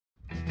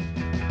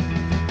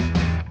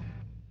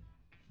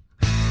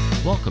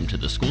Welcome to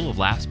the School of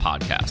Laughs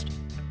podcast,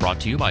 brought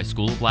to you by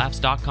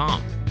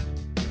schooloflaughs.com.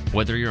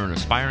 Whether you're an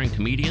aspiring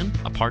comedian,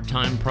 a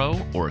part-time pro,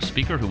 or a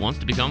speaker who wants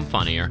to become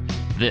funnier,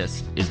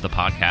 this is the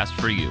podcast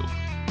for you.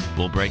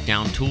 We'll break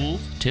down tools,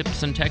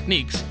 tips, and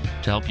techniques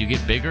to help you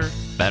get bigger,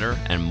 better,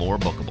 and more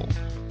bookable.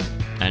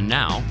 And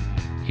now,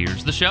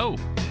 here's the show.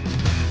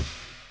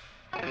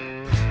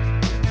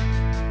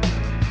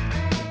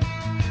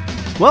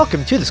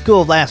 Welcome to the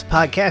School of Laughs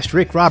podcast.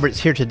 Rick Roberts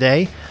here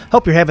today.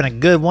 Hope you're having a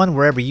good one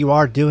wherever you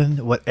are doing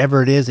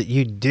whatever it is that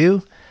you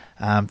do.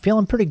 I'm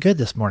feeling pretty good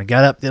this morning.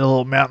 Got up, did a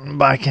little mountain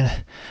biking,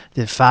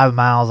 did 5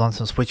 miles on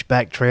some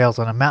switchback trails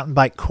on a mountain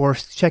bike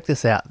course. Check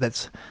this out.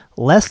 That's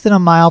less than a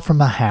mile from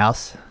my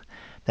house.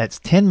 That's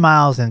 10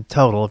 miles in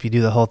total if you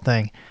do the whole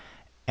thing.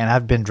 And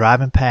I've been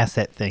driving past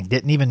that thing.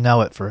 Didn't even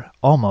know it for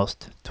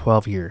almost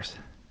 12 years.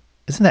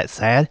 Isn't that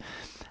sad?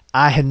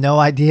 I had no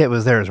idea it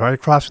was there. It was right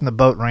across from the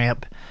boat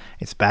ramp.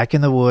 It's back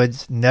in the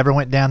woods. Never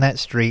went down that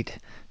street.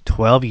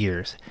 12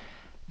 years.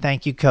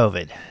 Thank you,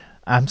 COVID.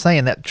 I'm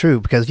saying that true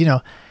because,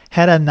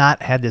 had I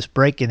not had this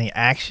break in the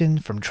action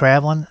from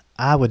traveling,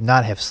 I would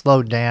not have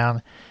slowed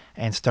down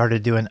and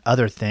started doing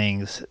other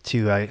things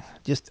to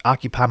just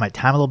occupy my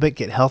time a little bit,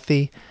 get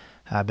healthy.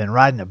 I've been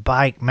riding a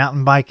bike,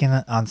 mountain biking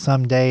on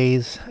some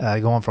days,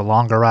 going for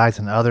longer rides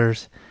than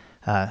others.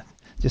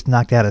 Just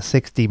knocked out a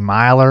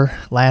 60-miler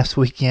last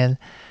weekend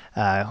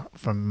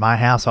from my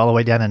house all the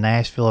way down to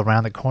Nashville,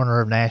 around the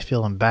corner of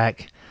Nashville and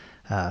back.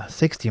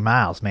 60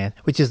 miles, man,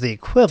 which is the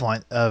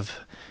equivalent of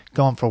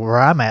going from where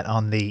I'm at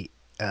on the,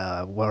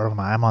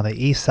 I'm on the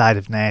east side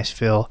of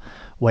Nashville,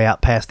 way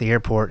out past the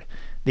airport,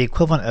 the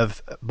equivalent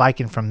of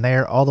biking from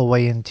there all the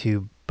way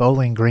into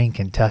Bowling Green,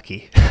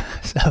 Kentucky.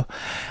 So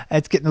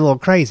it's getting a little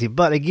crazy.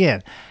 But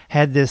again,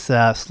 had this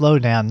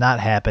slowdown not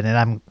happen, and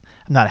I'm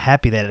not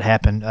happy that it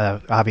happened,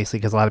 obviously,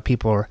 because a lot of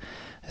people are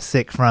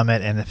sick from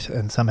it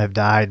and some have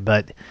died,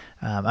 but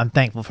I'm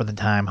thankful for the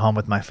time home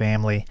with my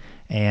family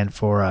and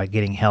for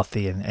getting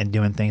healthy and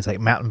doing things like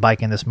mountain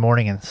biking this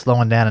morning and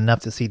slowing down enough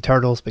to see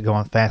turtles, but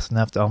going fast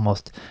enough to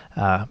almost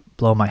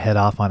blow my head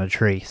off on a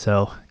tree.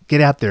 So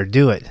get out there,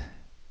 do it.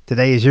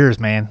 Today is yours,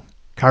 man.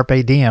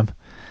 Carpe diem.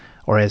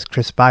 Or as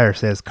Chris Spire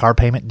says, car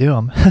payment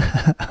diem.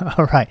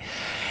 All right.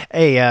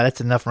 Hey,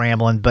 that's enough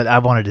rambling, but I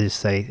wanted to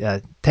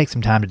say, take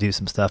some time to do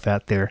some stuff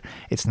out there.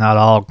 It's not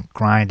all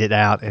grind it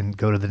out and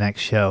go to the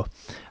next show.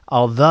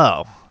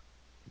 Although,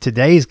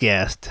 today's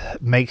guest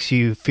makes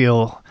you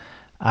feel,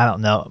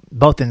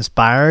 both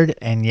inspired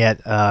and yet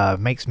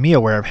makes me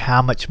aware of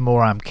how much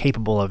more I'm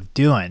capable of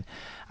doing.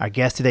 Our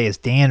guest today is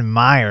Dan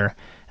Meyer,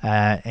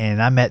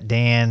 and I met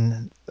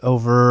Dan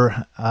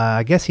over,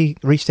 I guess he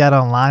reached out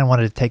online,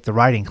 wanted to take the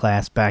writing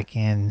class back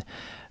in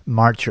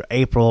March or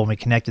April, and we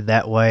connected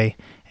that way.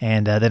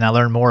 And then I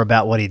learned more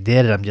about what he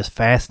did, and I'm just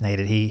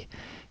fascinated. He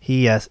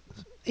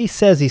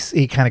says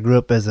he kind of grew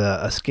up as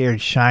a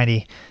scared,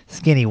 shiny,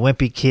 skinny,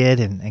 wimpy kid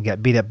and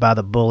got beat up by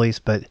the bullies,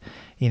 but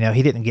he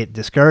didn't get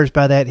discouraged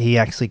by that. He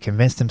actually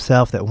convinced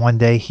himself that one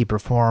day he'd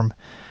perform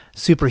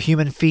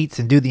superhuman feats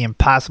and do the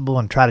impossible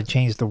and try to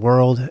change the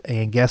world.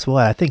 And guess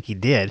what? I think he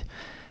did.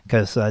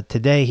 Because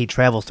today he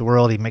travels the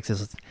world, he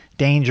mixes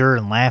danger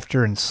and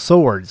laughter and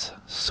sword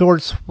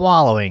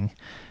swallowing,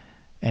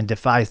 and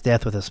defies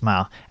death with a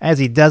smile. As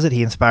he does it,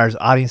 he inspires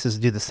audiences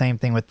to do the same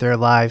thing with their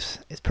lives.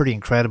 It's pretty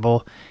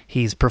incredible.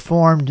 He's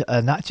performed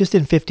not just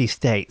in 50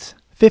 states,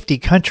 50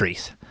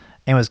 countries,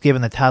 and was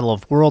given the title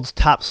of World's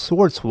Top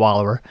Sword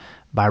Swallower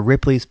by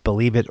Ripley's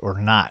Believe It or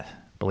Not.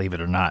 Believe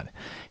it or not.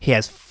 He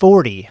has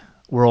 40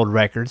 world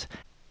records.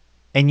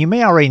 And you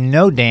may already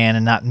know Dan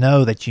and not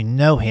know that you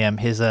know him.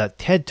 His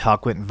TED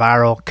Talk went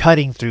viral,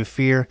 Cutting Through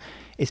Fear.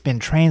 It's been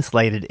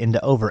translated into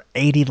over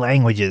 80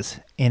 languages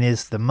and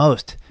is the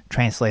most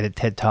translated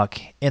TED Talk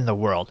in the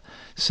world.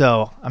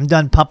 So I'm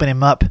done pumping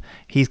him up.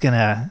 He's going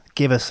to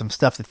give us some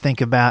stuff to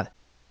think about.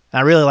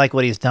 I really like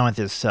what he's done with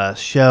this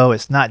show.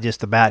 It's not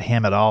just about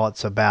him at all.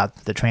 It's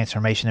about the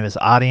transformation of his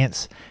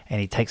audience, and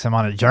he takes them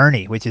on a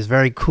journey, which is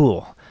very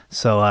cool.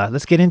 So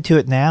let's get into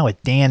it now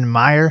with Dan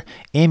Meyer,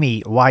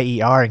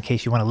 Meyer, in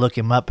case you want to look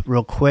him up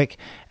real quick.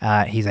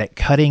 He's at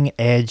Cutting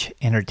Edge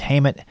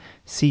Entertainment,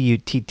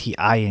 Cutting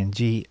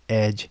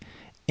Edge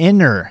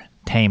Entertainment,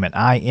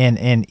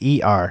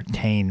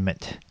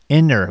 Inner-tainment.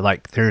 Inner,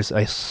 like there's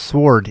a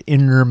sword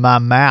in my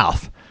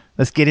mouth.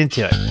 Let's get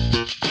into it.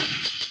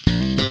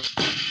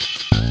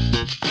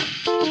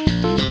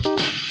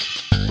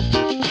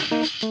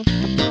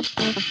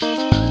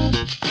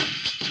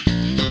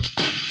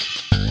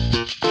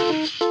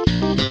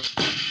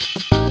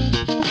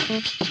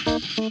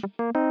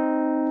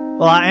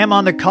 Well, I am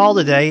on the call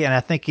today, and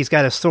I think he's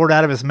got a sword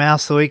out of his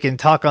mouth so he can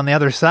talk on the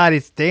other side.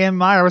 It's Dan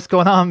Meyer. What's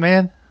going on,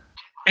 man?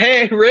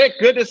 Hey, Rick.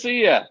 Good to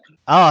see you.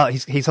 Oh,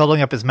 he's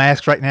holding up his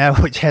mask right now,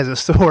 which has a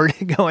sword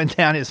going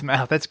down his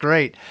mouth. That's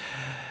great.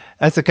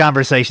 That's a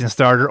conversation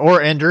starter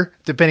or ender,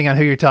 depending on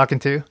who you're talking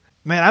to.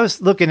 Man, I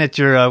was looking at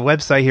your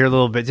website here a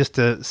little bit just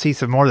to see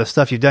some more of the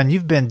stuff you've done.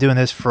 You've been doing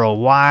this for a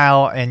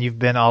while, and you've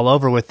been all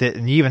over with it,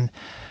 and you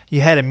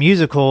you had a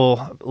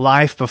musical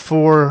life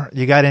before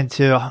you got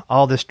into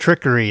all this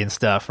trickery and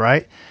stuff,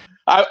 right?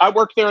 I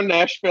worked there in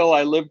Nashville.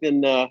 I lived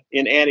in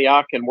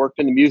Antioch and worked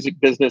in the music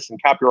business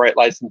and copyright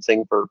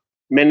licensing for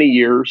many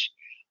years,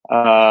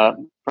 uh,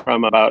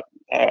 from about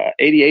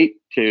 88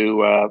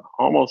 to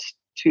almost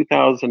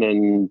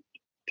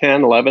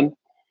 2010, 11.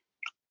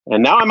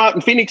 And now I'm out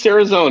in Phoenix,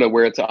 Arizona,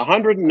 where it's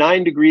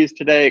 109 degrees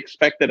today,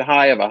 expected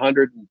high of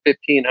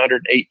 115,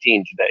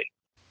 118 today.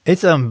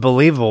 It's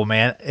unbelievable,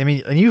 man. I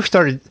mean, and you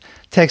started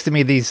texting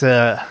me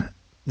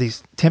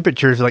these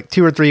temperatures like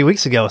 2 or 3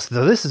 weeks ago.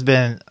 So this has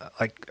been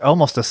like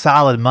almost a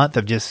solid month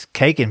of just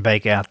cake and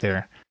bake out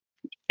there.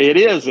 It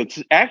is.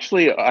 It's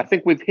actually, I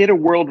think we've hit a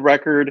world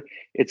record.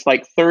 It's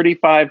like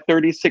 35,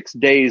 36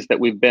 days that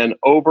we've been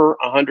over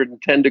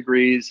 110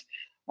 degrees,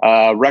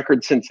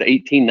 record since the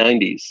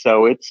 1890s.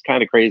 So it's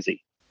kind of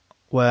crazy.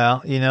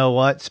 Well, you know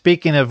what?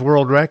 Speaking of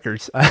world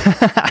records,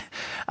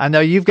 I know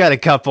you've got a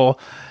couple.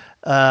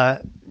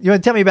 You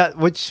want to tell me about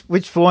which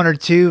one or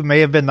two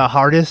may have been the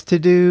hardest to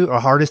do, or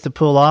hardest to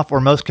pull off,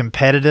 or most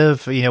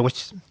competitive? You know,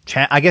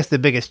 I guess the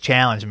biggest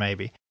challenge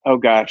maybe. Oh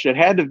gosh, it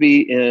had to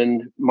be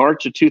in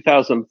March of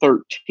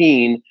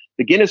 2013.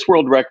 The Guinness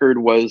World Record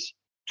was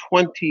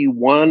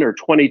 21 or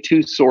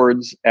 22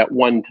 swords at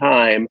one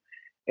time,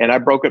 and I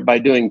broke it by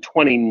doing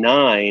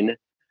 29.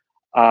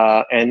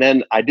 And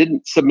then I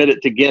didn't submit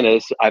it to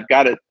Guinness. I've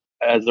got it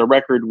as a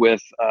record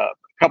with a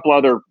couple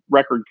other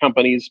record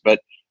companies, but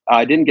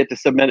I didn't get to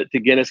submit it to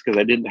Guinness because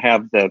I didn't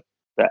have the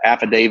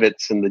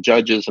affidavits and the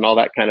judges and all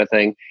that kind of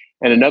thing.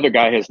 And another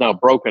guy has now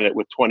broken it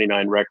with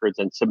 29 records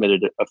and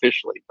submitted it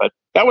officially. But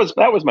that was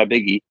my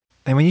biggie.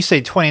 And when you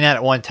say 29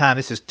 at one time,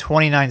 this is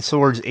 29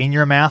 swords in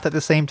your mouth at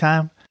the same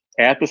time?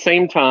 At the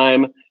same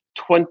time,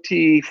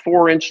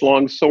 24-inch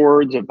long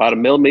swords, about a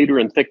millimeter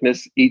in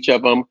thickness, each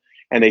of them.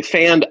 And they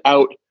fanned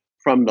out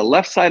from the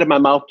left side of my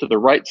mouth to the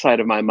right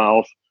side of my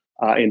mouth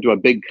into a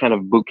big kind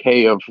of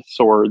bouquet of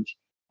swords.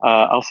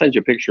 I'll send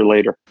you a picture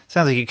later.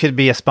 Sounds like you could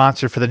be a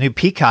sponsor for the new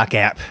Peacock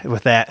app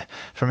with that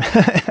from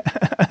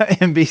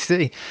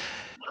NBC.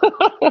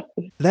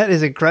 That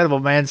is incredible,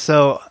 man.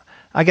 So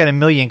I got a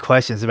million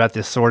questions about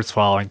this sword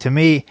swallowing. To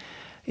me,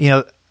 you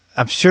know,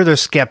 I'm sure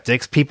there's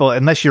skeptics. People,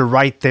 unless you're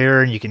right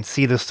there and you can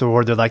see the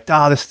sword, they're like,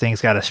 "Oh, this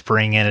thing's got a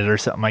spring in it" or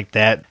something like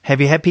that.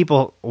 Have you had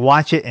people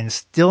watch it and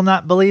still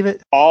not believe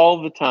it?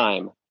 All the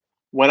time.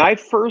 When I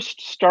first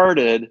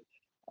started,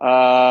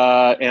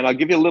 and I'll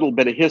give you a little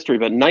bit of history,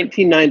 but in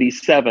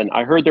 1997,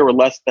 I heard there were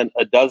less than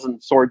a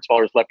dozen sword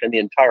swallowers left in the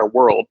entire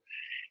world.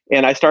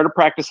 And I started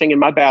practicing in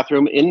my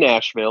bathroom in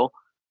Nashville.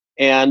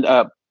 And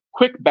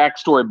quick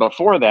backstory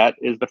before that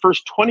is the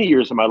first 20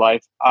 years of my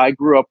life, I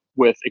grew up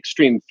with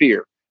extreme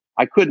fear.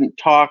 I couldn't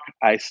talk.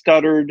 I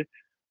stuttered.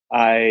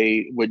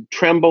 I would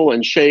tremble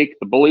and shake.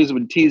 The bullies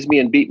would tease me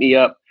and beat me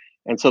up.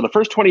 And so the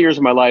first 20 years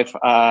of my life,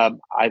 I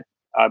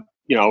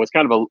was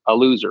kind of a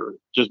loser,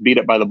 just beat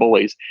up by the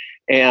bullies.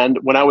 And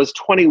when I was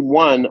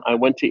 21, I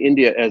went to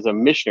India as a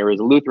missionary, as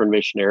a Lutheran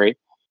missionary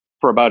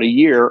for about a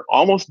year,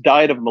 almost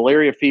died of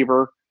malaria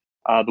fever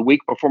the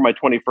week before my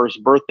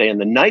 21st birthday. And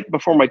the night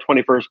before my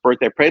 21st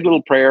birthday, I prayed a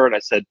little prayer and I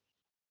said,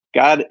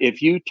 God,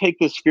 if you take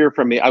this fear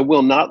from me, I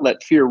will not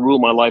let fear rule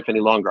my life any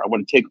longer. I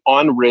want to take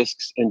on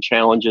risks and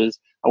challenges.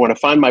 I want to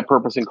find my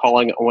purpose and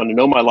calling. I want to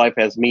know my life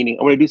has meaning.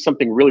 I want to do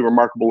something really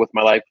remarkable with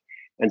my life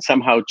and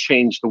somehow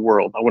change the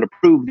world. I want to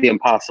prove the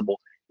impossible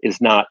is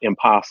not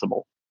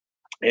impossible.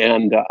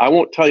 And I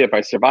won't tell you if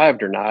I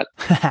survived or not.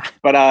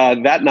 But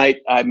that night,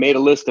 I made a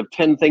list of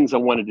 10 things I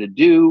wanted to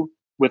do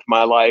with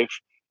my life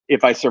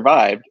if I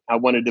survived. I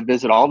wanted to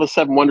visit all the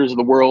seven wonders of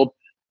the world,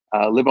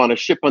 live on a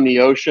ship on the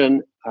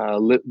ocean,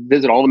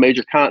 visit all the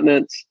major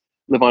continents,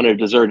 live on a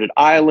deserted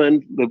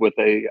island,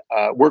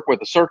 work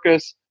with a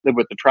circus, live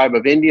with the tribe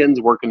of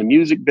Indians, work in the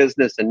music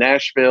business in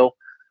Nashville,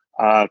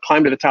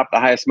 climb to the top of the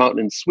highest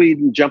mountain in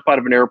Sweden, jump out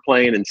of an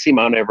airplane, and see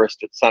Mount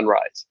Everest at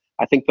sunrise.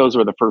 I think those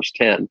were the first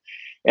 10.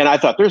 And I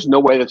thought, there's no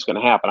way that's going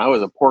to happen. I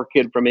was a poor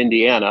kid from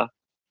Indiana.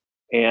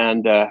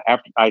 And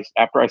after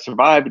I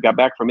survived, got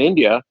back from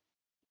India,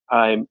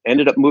 I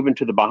ended up moving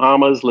to the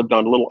Bahamas, lived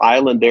on a little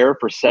island there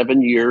for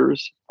 7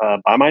 years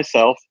by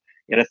myself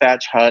in a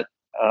thatch hut,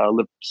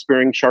 lived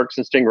spearing sharks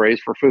and stingrays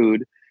for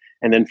food.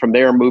 And then from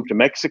there, moved to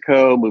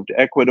Mexico, moved to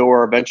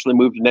Ecuador, eventually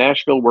moved to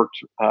Nashville, worked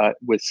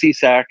with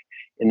CSAC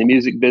in the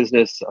music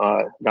business,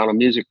 down on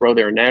Music Row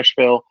there in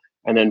Nashville.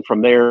 And then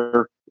from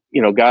there,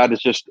 God has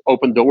just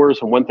opened doors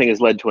and one thing has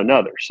led to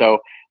another. So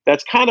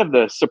that's kind of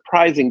the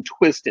surprising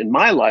twist in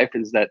my life,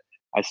 is that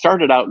I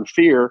started out in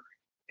fear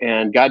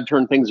and God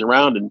turned things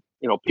around. And,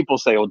 people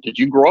say, "Well, did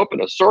you grow up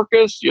in a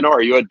circus?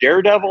 Are you a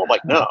daredevil?" I'm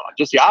like, no,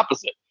 just the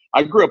opposite.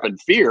 I grew up in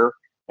fear,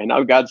 and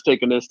now God's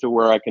taken this to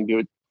where I can do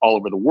it all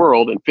over the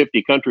world in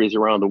 50 countries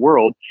around the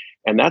world.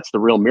 And that's the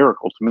real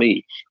miracle to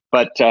me.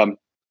 But to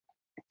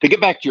get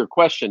back to your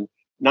question,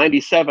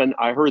 97,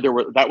 I heard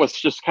that was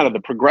just kind of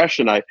the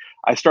progression. I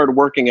started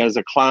working as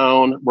a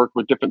clown, worked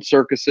with different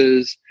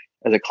circuses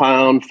as a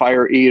clown,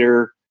 fire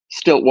eater,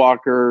 stilt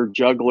walker,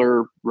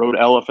 juggler, rode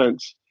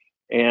elephants.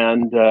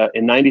 And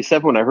in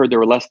 97, when I heard there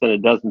were less than a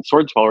dozen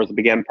sword swallowers, I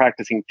began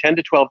practicing 10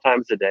 to 12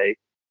 times a day,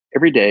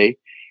 every day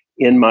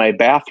in my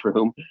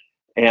bathroom.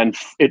 And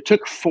it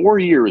took 4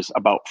 years,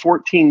 about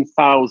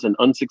 14,000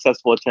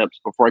 unsuccessful attempts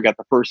before I got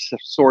the first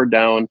sword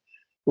down,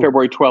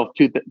 February 12th,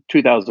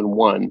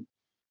 2001.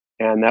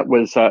 And that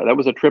was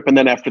a trip. And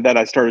then after that,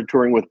 I started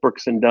touring with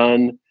Brooks and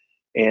Dunn,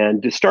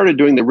 and just started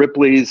doing the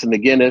Ripleys and the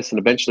Guinness, and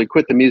eventually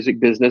quit the music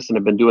business, and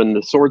have been doing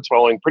the sword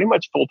swallowing pretty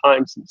much full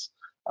time since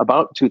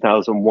about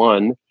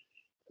 2001.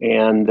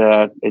 And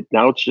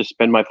now it's just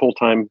been my full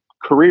time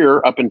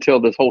career up until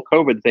this whole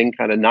COVID thing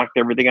kind of knocked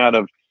everything out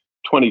of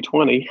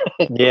 2020.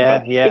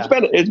 Yeah, yeah.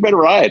 It's been a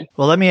ride.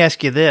 Well, let me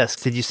ask you this.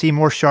 Did you see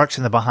more sharks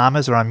in the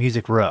Bahamas or on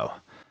Music Row?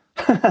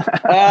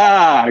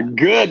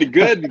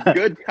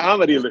 Good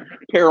comedy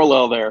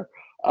parallel there.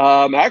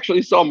 I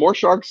actually saw more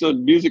sharks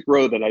in Music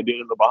Row than I did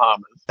in the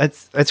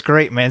Bahamas. That's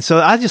great, man. So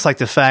I just like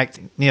the fact,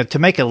 to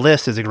make a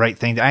list is a great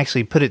thing. To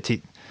actually put it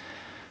to,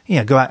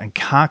 go out and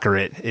conquer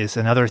it is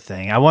another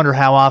thing. I wonder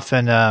how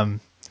often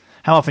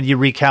you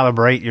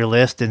recalibrate your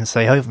list and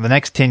say, "Oh, for the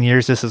next 10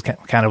 years, this is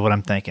kind of what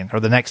I'm thinking," or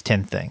the next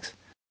 10 things.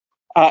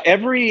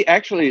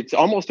 It's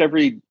almost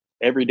every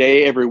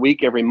day, every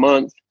week, every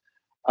month.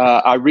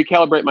 I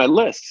recalibrate my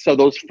list. So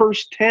those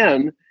first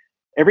 10,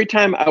 every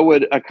time I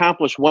would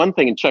accomplish one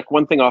thing and check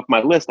one thing off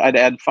my list, I'd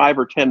add 5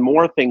 or 10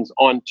 more things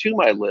onto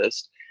my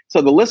list.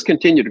 So the list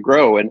continued to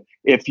grow. And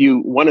if you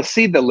want to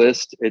see the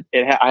list,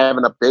 I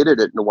haven't updated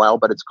it in a while,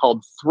 but it's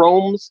called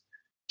Throms,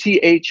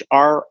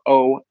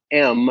 THROM,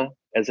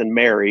 as in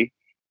Mary,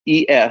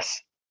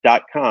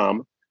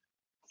 ES.com,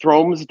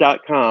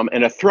 Throms.com.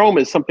 And a throme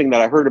is something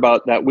that I heard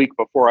about that week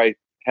before I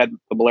had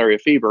the malaria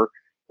fever.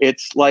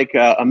 It's like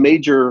a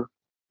major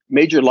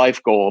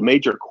life goal, a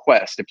major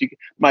quest.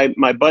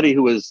 My buddy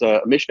who was a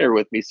missionary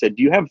with me said,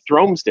 "Do you have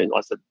thromes in?" I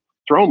said,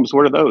 "Thromes?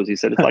 What are those?" He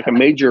said, "It's like a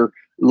major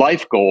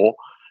life goal."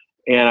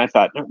 And I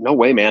thought, no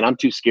way, man, I'm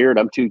too scared.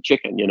 I'm too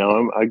chicken.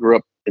 I grew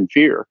up in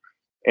fear.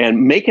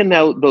 And making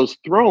those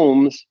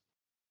thromes,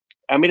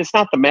 I mean, it's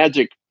not the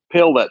magic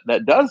pill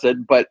that does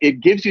it, but it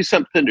gives you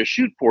something to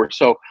shoot for.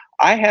 So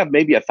I have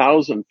maybe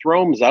 1,000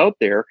 thromes out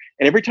there.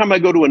 And every time I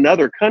go to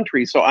another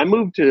country, so I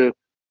moved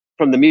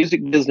from the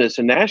music business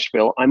in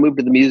Nashville, I moved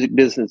to the music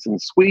business in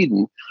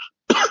Sweden.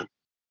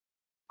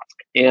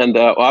 And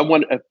I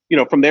want,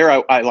 from there,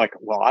 I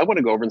want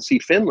to go over and see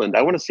Finland.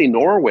 I want to see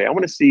Norway. I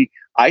want to see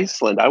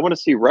Iceland. I want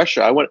to see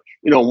Russia. I want,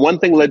 one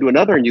thing led to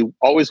another, and you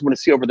always want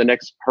to see over the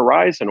next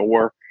horizon.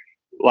 Or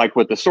like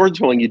with the sword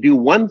swelling, you do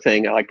one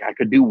thing, like I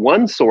could do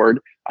one sword.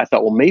 I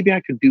thought, well, maybe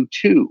I could do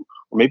 2,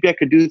 or maybe I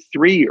could do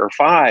 3 or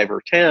 5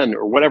 or 10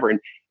 or whatever.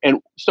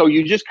 And so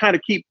you just kind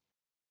of keep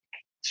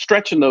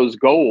stretching those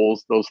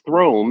goals, those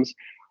thrones.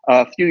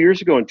 A few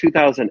years ago in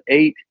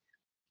 2008,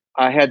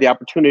 I had the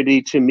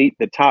opportunity to meet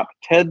the top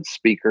TED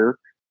speaker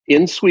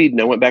in Sweden.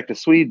 I went back to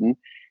Sweden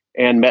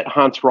and met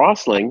Hans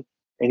Rosling,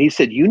 and he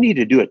said, "You need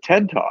to do a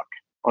TED talk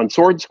on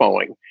sword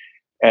swallowing."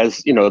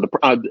 As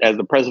as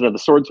the president of the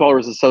Sword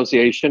Swallowers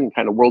Association,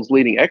 kind of world's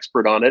leading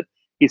expert on it,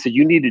 he said,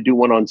 "You need to do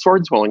one on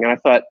sword swallowing." And I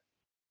thought,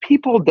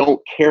 people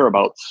don't care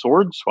about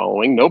sword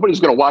swallowing.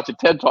 Nobody's going to watch a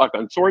TED talk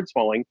on sword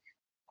swallowing.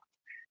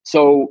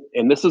 So,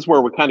 and this is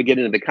where we kind of get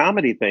into the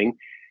comedy thing.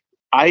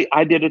 I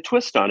did a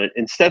twist on it.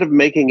 Instead of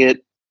making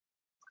it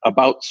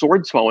about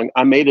sword swallowing,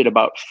 I made it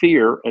about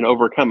fear and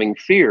overcoming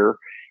fear.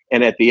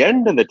 And at the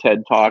end of the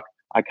TED talk,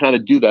 I kind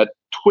of do that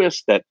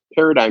twist, that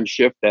paradigm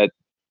shift, that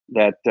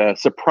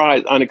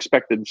surprise,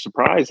 unexpected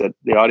surprise that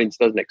the audience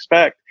doesn't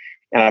expect.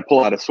 And I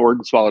pull out a sword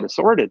and swallowed a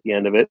sword at the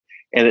end of it.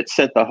 And it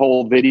sent the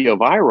whole video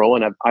viral.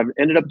 And I've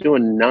ended up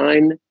doing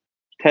 9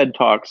 TED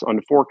Talks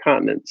on 4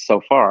 continents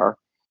so far,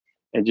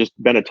 and just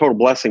been a total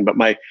blessing. But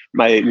my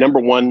number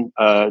one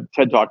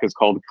TED Talk is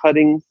called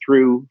Cutting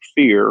Through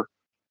Fear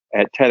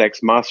at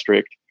TEDx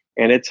Maastricht,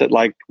 and it's at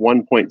like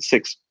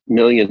 1.6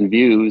 million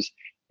views.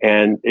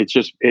 And it's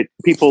just,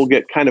 people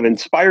get kind of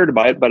inspired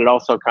by it, but it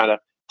also kind of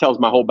tells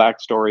my whole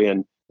backstory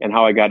and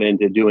how I got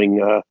into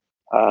doing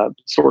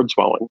sword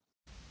swallowing.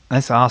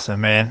 That's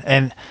awesome, man.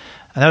 And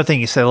another thing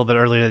you said a little bit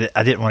earlier that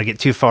I didn't want to get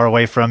too far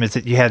away from is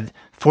that you had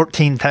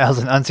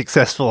 14,000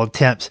 unsuccessful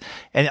attempts.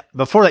 And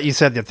before that, you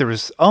said that there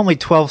was only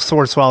 12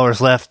 sword swallowers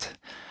left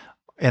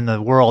in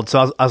the world.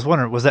 So I was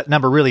wondering, was that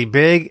number really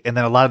big? And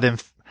then a lot of them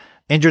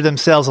injured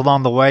themselves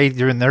along the way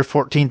during their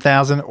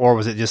 14,000? Or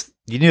was it just,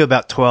 you knew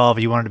about 12,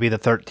 you wanted to be the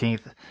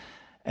 13th?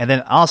 And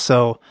then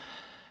also,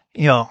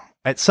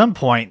 at some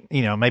point,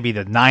 maybe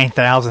the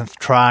 9,000th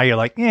try, you're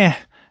like,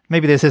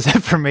 maybe this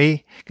isn't for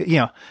me.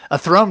 A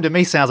throne to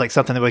me sounds like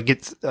something that would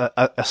get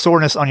a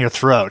soreness on your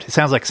throat. It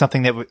sounds like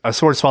something that a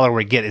sword swallower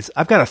would get.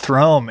 I've got a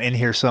throne in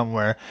here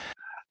somewhere.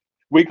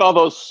 We call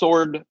those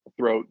sword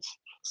throats.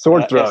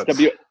 Sword throats.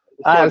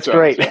 That's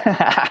great.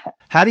 Yeah.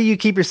 How do you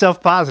keep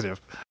yourself positive?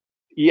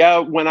 Yeah,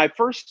 when I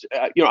first,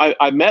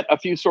 I met a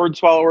few sword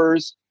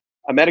swallowers.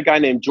 I met a guy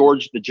named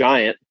George the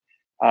Giant.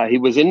 He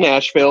was in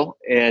Nashville,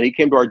 and he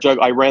came to our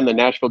I ran the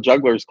Nashville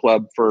Jugglers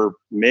Club for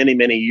many,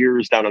 many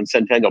years down on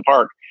Centennial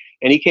Park.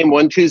 And he came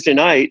one Tuesday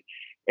night,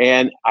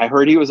 and I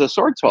heard he was a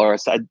sword swallower.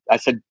 I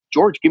said,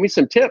 George, give me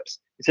some tips.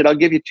 He said, I'll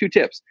give you 2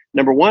 tips.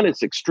 Number 1,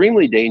 it's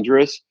extremely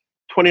dangerous.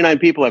 29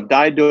 people have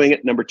died doing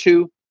it. Number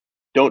 2,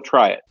 don't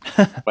try it.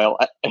 Well,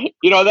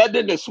 that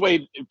didn't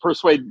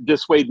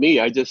dissuade me.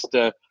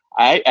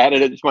 I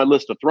added it to my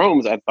list of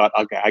thrones. I thought,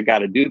 okay, I got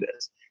to do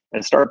this,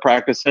 and started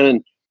practicing.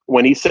 And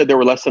when he said there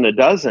were less than a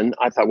dozen,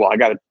 I thought, well, I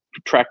got to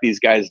track these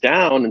guys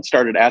down, and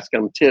started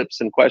asking them tips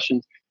and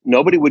questions.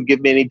 Nobody would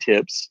give me any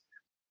tips.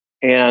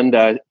 And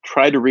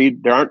tried to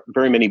read. There aren't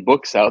very many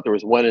books out. There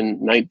was one in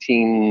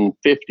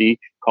 1950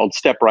 called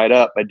Step Right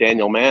Up by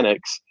Daniel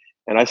Mannix.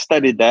 And I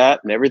studied that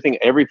and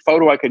every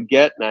photo I could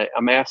get. And I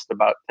amassed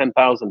about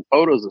 10,000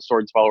 photos of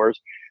sword swallowers.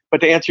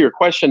 But to answer your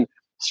question,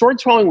 sword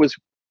swallowing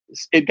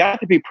it got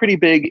to be pretty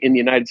big in the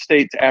United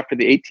States after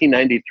the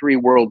 1893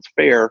 World's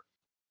Fair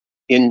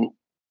in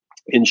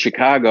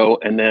Chicago.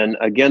 And then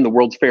again, the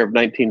World's Fair of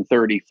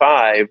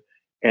 1935.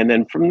 And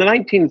then from the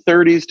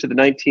 1930s to the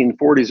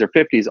 1940s or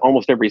 50s,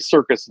 almost every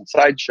circus and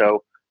sideshow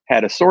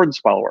had a sword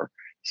swallower.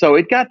 So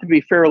it got to be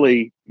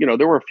fairly,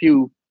 there were a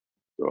few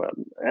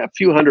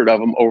hundred of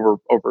them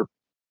over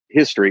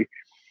history.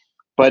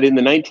 But in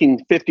the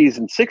 1950s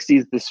and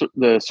 60s,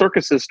 the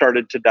circuses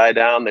started to die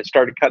down. They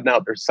started cutting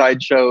out their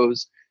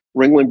sideshows.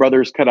 Ringling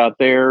Brothers cut out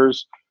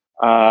theirs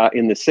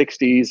in the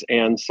 60s.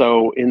 And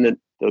so in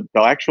the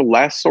actual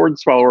last sword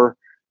swallower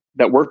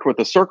that worked with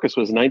the circus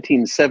was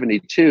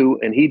 1972,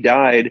 and he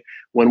died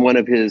when one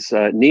of his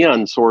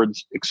neon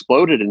swords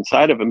exploded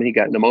inside of him. He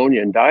got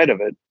pneumonia and died of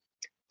it.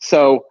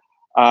 So,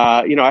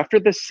 after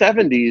the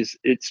 70s,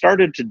 it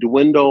started to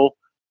dwindle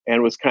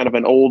and was kind of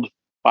an old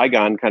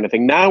bygone kind of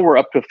thing. Now we're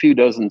up to a few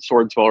dozen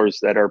sword swallowers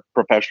that are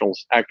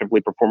professionals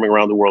actively performing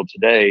around the world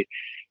today.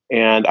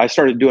 And I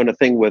started doing a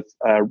thing with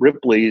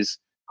Ripley's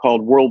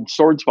called World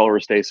Sword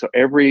Swallowers Day. So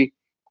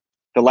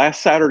the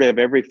last Saturday of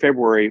every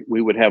February,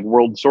 we would have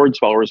World Sword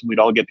Swallowers. We'd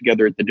all get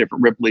together at the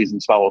different Ripley's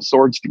and swallow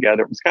swords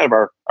together. It was kind of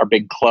our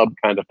big club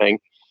kind of thing.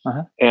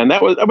 Uh-huh. And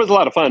that was a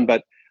lot of fun.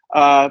 But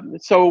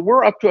so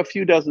we're up to a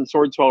few dozen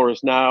sword swallowers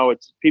now.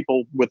 It's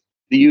people with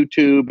the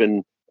YouTube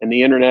and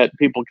the internet.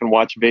 People can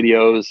watch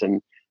videos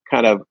and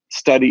kind of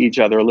study each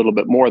other a little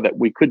bit more that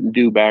we couldn't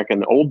do back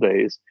in the old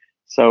days.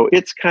 So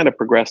it's kind of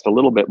progressed a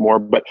little bit more.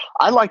 But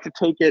I like to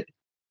take it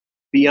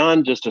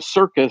beyond just a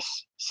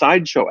circus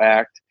sideshow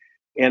act.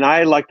 And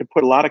I like to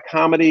put a lot of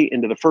comedy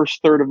into the first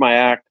third of my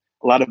act,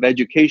 a lot of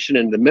education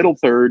in the middle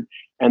third,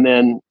 and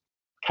then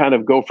kind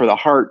of go for the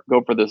heart,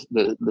 go for the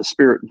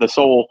spirit, the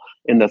soul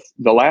in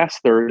the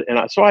last third. And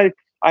so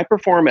I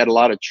perform at a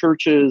lot of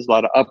churches, a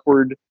lot of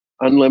Upward,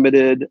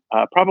 Unlimited.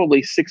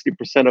 Probably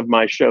 60% of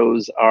my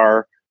shows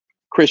are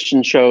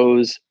Christian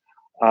shows,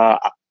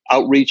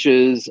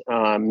 outreaches,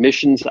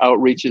 missions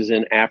outreaches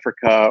in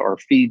Africa or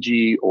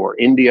Fiji or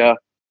India.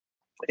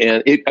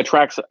 And it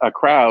attracts a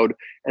crowd,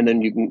 and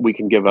then we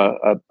can give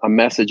a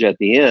message at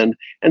the end.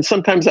 And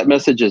sometimes that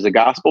message is a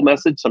gospel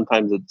message.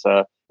 Sometimes it's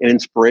an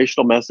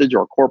inspirational message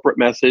or a corporate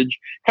message,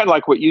 kind of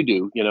like what you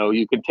do.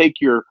 You can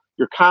take your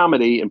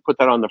comedy and put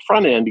that on the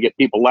front end to get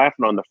people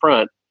laughing on the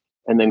front,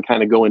 and then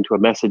kind of go into a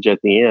message at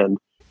the end.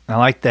 I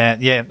like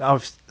that. Yeah, I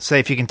would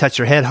say if you can touch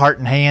your head, heart,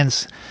 and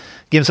hands,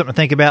 give them something to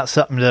think about,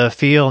 something to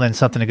feel, and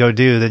something to go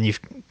do, then you've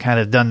kind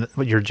of done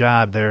your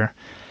job there.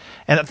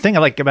 And the thing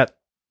I like about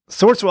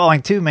sword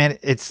swallowing too, man,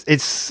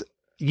 it's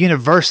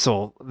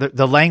universal.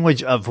 The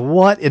language of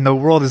what in the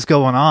world is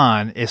going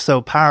on is so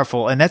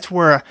powerful. And that's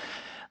where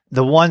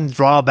the one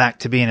drawback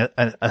to being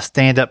a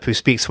stand-up who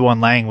speaks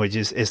one language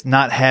is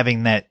not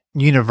having that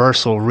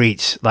universal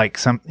reach, like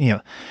some,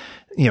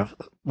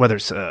 whether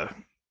it's a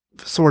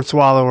sword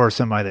swallower or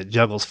somebody that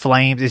juggles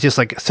flames. It's just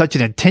like such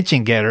an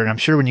attention getter. And I'm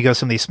sure when you go to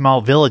some of these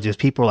small villages,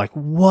 people are like,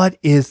 what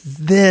is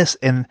this?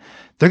 And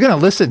they're going to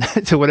listen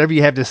to whatever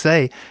you have to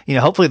say.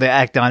 Hopefully they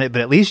act on it,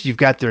 but at least you've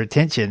got their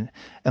attention.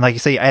 And like you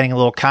say, adding a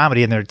little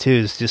comedy in there too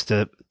is just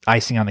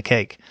icing on the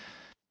cake.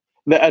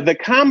 The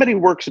comedy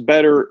works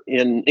better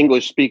in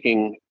English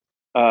speaking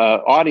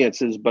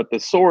audiences, but the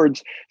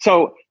swords.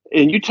 So,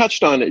 and you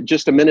touched on it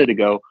just a minute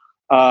ago.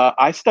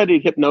 I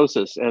studied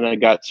hypnosis and I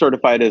got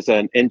certified as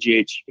an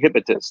NGH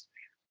hypnotist,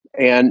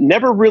 and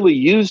never really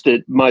used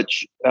it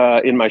much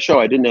in my show.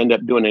 I didn't end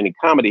up doing any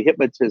comedy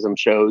hypnotism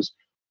shows,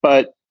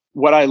 but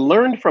what I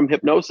learned from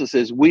hypnosis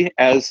is we,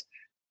 as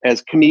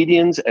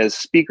comedians, as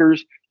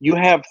speakers, you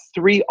have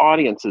 3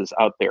 audiences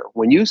out there.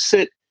 When you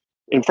sit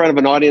in front of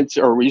an audience,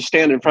 or you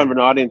stand in front of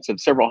an audience of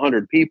several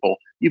hundred people,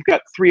 you've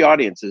got 3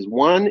 audiences.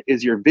 One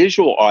is your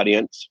visual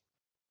audience.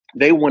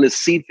 They want to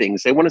see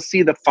things. They want to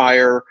see the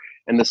fire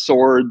and the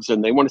swords,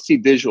 and they want to see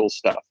visual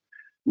stuff.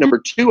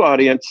 Number 2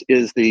 audience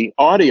is the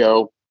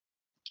audio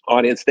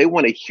audience. They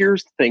want to hear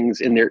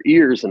things in their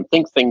ears and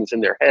think things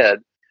in their head.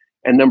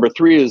 And number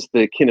 3 is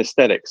the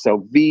kinesthetic.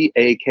 So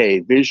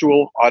VAK,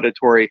 visual,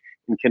 auditory,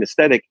 and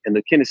kinesthetic. And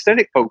the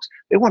kinesthetic folks,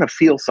 they want to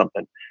feel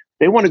something.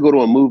 They want to go to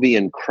a movie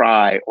and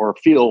cry or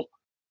feel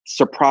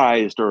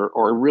surprised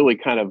or really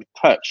kind of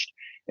touched.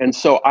 And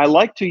so I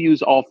like to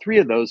use all 3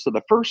 of those. So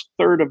the first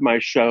third of my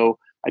show,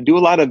 I do a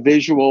lot of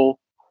visual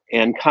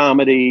and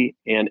comedy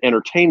and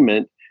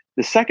entertainment.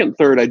 The second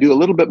third, I do a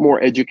little bit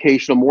more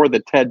educational, more the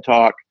TED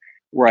Talk,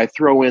 where I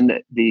throw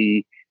in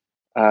the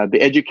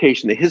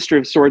education, the history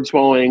of sword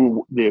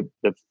swallowing, the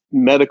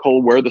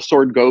medical, where the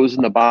sword goes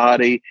in the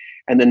body.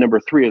 And then number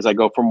 3 is I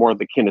go for more of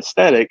the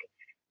kinesthetic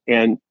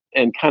and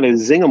kind of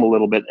zing them a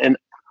little bit. And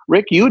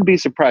Rick, you would be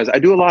surprised. I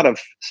do a lot of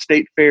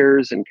state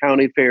fairs and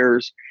county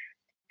fairs.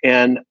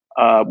 And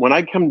when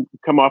I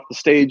come off the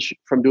stage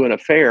from doing a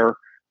fair,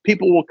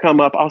 people will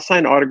come up, I'll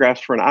sign autographs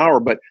for an hour,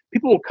 but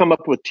people will come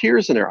up with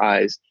tears in their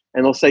eyes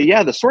and they'll say,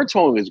 yeah, the sword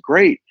swallowing is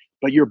great,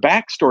 but your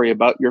backstory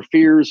about your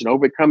fears and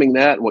overcoming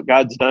that and what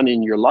God's done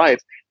in your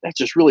life, that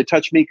just really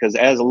touched me because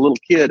as a little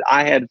kid,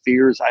 I had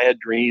fears, I had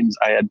dreams,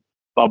 I had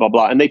blah, blah,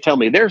 blah. And they tell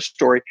me their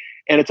story.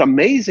 And it's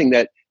amazing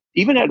that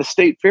even at a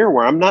state fair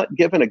where I'm not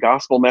given a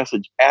gospel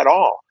message at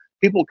all,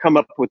 people come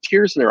up with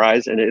tears in their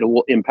eyes and it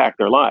will impact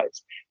their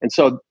lives. And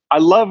so I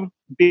love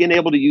being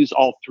able to use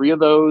all 3 of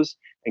those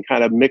and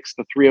kind of mix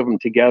the 3 of them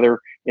together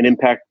and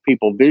impact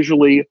people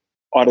visually,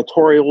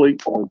 auditorially,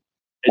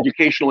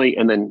 educationally,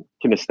 and then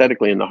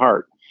kinesthetically in the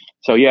heart.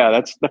 So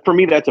yeah, for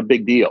me, that's a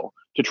big deal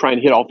to try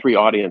and hit all 3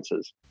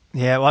 audiences.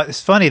 Yeah, well,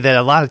 it's funny that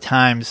a lot of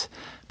times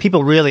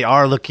people really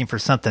are looking for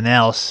something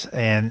else.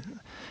 And,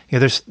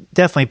 there's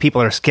definitely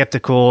people that are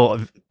skeptical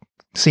of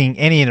seeing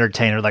any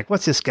entertainer, like,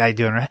 what's this guy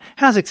doing?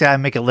 How's this guy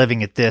make a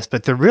living at this?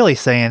 But they're really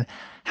saying,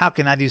 how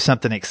can I do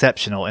something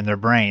exceptional in their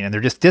brain? And they're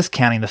just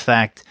discounting the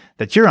fact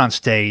that you're on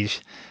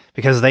stage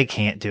because they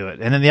can't do it.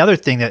 And then the other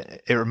thing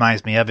that it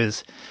reminds me of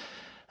is,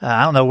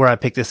 I don't know where I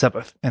picked this up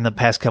in the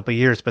past couple of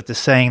years, but the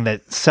saying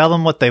that sell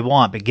them what they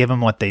want, but give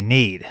them what they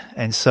need.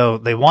 And so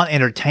they want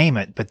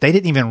entertainment, but they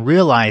didn't even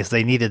realize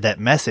they needed that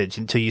message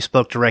until you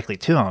spoke directly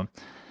to them.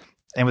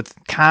 And with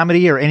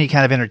comedy or any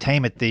kind of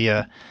entertainment,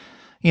 the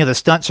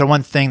stunts are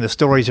one thing, the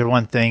stories are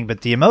one thing,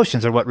 but the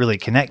emotions are what really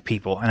connect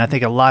people. And I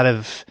think a lot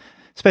of,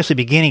 especially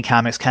beginning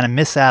comics, kind of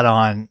miss out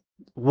on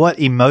what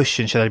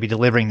emotion should I be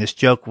delivering this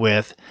joke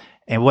with,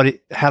 and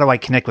how do I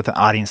connect with an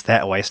audience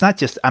that way? It's not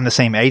just I'm the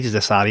same age as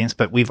this audience,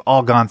 but we've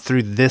all gone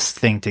through this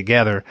thing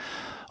together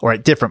or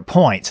at different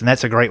points, and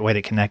that's a great way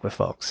to connect with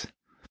folks.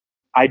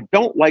 I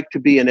don't like to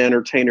be an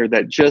entertainer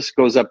that just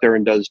goes up there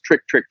and does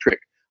trick, trick, trick.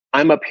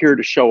 I'm up here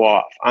to show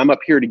off. I'm up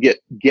here to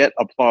get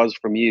applause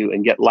from you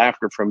and get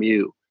laughter from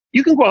you.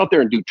 You can go out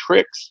there and do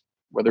tricks,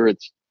 whether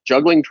it's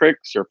juggling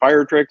tricks or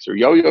fire tricks or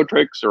yo-yo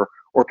tricks or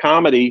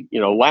comedy,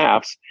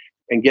 laughs,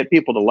 and get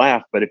people to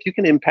laugh. But if you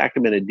can impact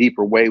them in a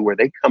deeper way where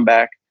they come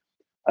back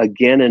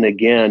again and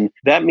again,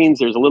 that means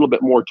there's a little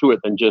bit more to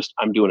it than just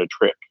I'm doing a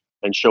trick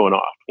and showing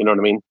off. You know what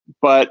I mean?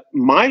 But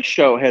my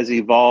show has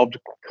evolved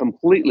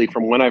completely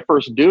from when I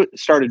first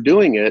started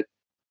doing it.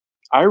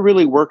 I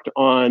really worked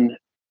on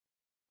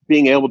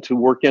being able to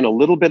work in a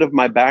little bit of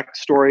my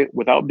backstory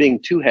without being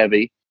too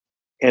heavy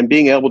and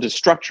being able to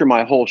structure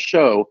my whole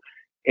show.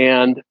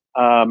 And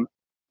kind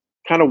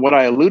of what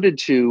I alluded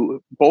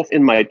to, both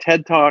in my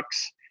TED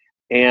Talks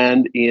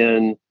and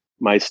in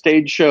my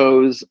stage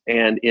shows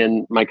and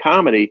in my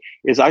comedy,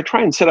 is I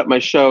try and set up my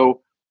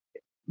show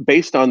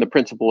based on the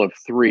principle of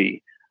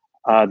 3,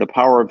 the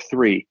power of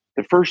 3.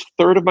 The first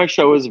third of my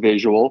show is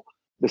visual.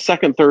 The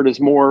second third is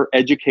more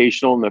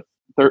educational. And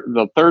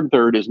the third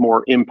third is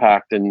more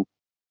impact and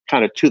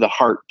kind of to the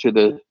heart, to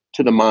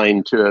the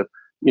mind, to,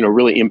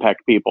 really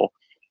impact people.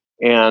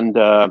 And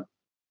I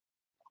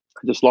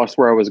just lost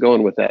where I was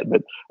going with that.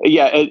 But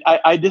yeah,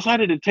 I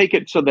decided to take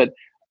it so that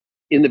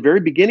in the very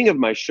beginning of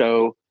my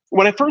show,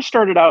 when I first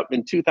started out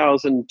in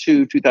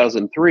 2002,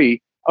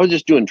 2003, I was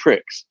just doing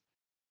tricks.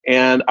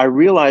 And I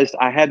realized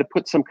I had to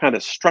put some kind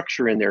of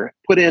structure in there,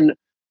 put in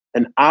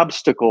an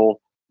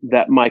obstacle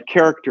that my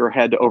character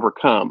had to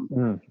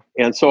overcome.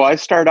 And so I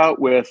start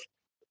out with,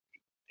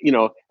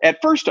 at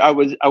first I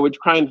would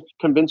try and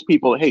convince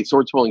people, hey,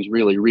 sword swallowing is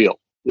really real.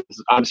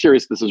 I'm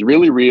serious. This is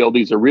really real.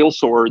 These are real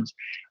swords.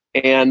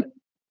 And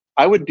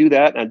I would do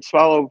that. And I'd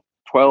swallow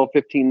 12,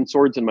 15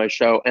 swords in my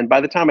show. And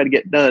by the time I'd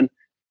get done,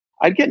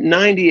 I'd get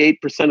 98%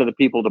 of the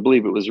people to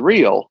believe it was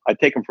real. I'd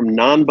take them from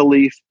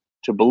non-belief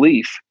to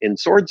belief in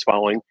sword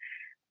swallowing.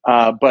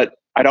 But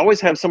I'd always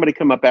have somebody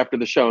come up after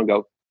the show and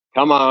go,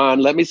 come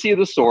on, let me see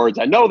the swords.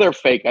 I know they're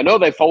fake. I know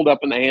they fold up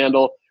in the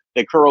handle.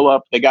 They curl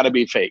up. They got to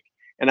be fake.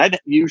 And I'd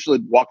usually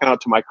walking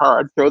out to my car,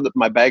 I'd throw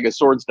my bag of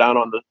swords down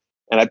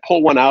and I'd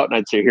pull one out and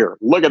I'd say, here,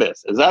 look at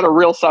this. Is that a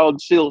real solid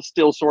steel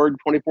sword,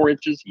 24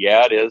 inches?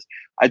 Yeah, it is.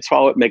 I'd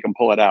swallow it, make them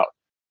pull it out.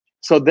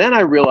 So then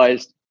I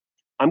realized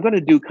I'm going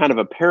to do kind of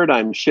a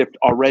paradigm shift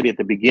already at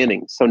the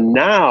beginning. So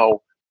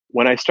now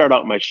when I start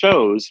out my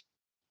shows,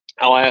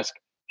 I'll ask,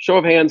 show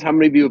of hands, how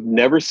many of you have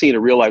never seen a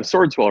real live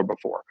sword swaller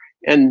before?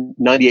 And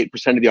 98%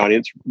 of the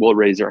audience will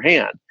raise their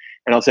hand.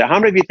 And I'll say, how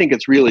many of you think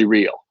it's really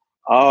real?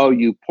 Oh,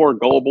 you poor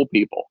gullible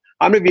people.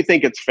 How many of you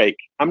think it's fake?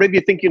 How many of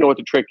you think you know what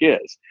the trick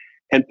is?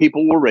 And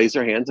people will raise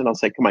their hands and I'll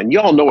say, come on, you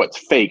all know it's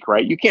fake,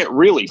 right? You can't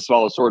really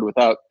swallow a sword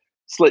without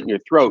slitting your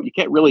throat. You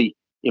can't really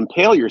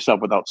impale yourself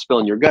without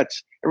spilling your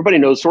guts. Everybody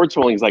knows sword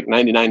swallowing is like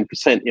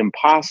 99%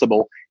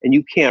 impossible, and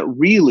you can't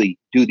really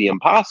do the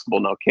impossible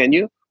now, can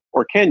you?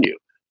 Or can you?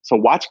 So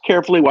watch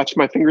carefully, watch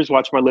my fingers,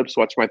 watch my lips,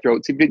 watch my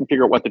throat, see if you can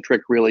figure out what the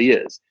trick really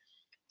is.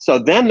 So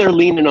then they're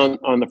leaning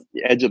on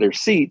the edge of their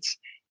seats,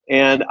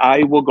 and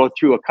I will go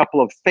through a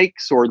couple of fake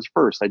swords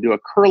first. I do a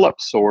curl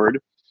up sword,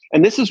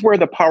 and this is where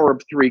the power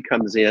of three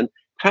comes in,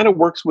 kind of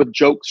works with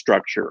joke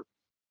structure.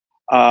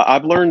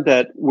 I've learned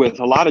that with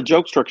a lot of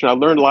joke structure, I've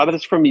learned a lot of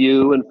this from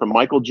you and from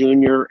Michael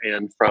Jr.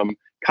 and from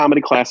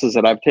comedy classes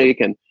that I've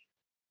taken.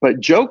 But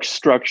joke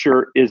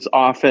structure is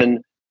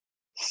often,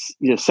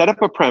 set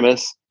up a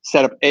premise,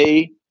 set up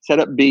A, set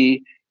up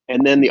B,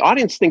 and then the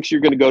audience thinks you're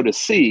going to go to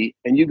C,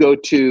 and you go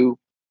to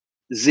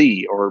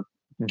Z or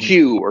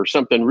Q or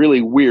something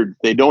really weird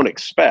they don't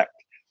expect.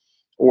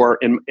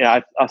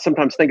 I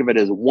sometimes think of it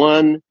as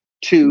 1,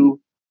 2,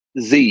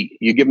 Z.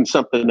 You give them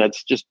something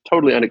that's just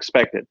totally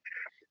unexpected.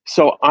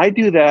 So I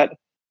do that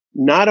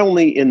not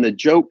only in the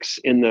jokes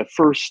in the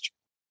first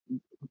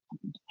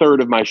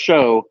third of my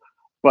show,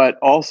 but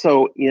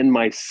also in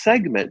my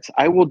segments.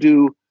 I will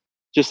do,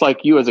 just like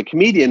you as a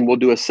comedian, will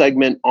do a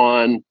segment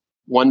on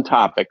one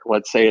topic.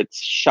 Let's say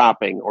it's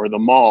shopping or the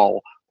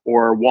mall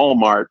or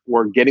Walmart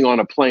or getting on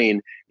a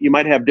plane. You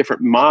might have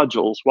different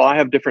modules. Well, I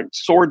have different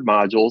sword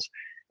modules.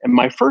 And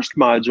my first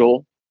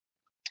module,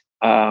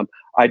 I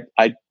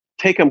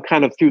take them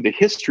kind of through the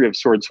history of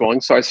sword swallowing.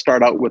 So I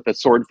start out with a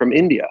sword from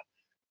India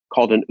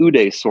called an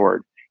Uday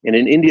sword. And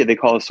in India, they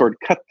call a sword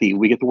Katti.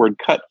 We get the word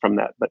cut from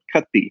that, but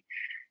Katti.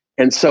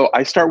 And so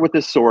I start with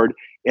this sword,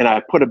 and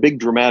I put a big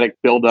dramatic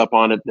buildup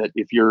on it that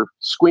if you're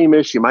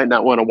squeamish, you might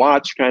not want to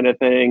watch, kind of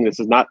thing. This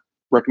is not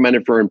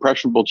recommended for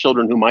impressionable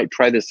children who might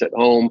try this at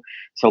home.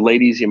 So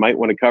ladies, you might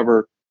want to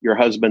cover your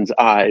husband's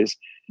eyes.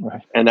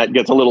 Right. And that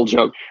gets a little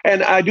joke.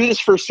 And I do this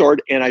first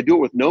sword, and I do it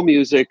with no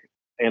music,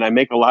 and I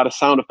make a lot of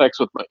sound effects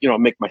with my,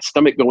 make my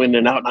stomach go in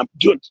and out, and I'm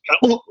doing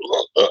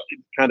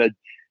kind of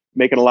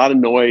making a lot of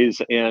noise,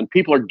 and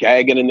people are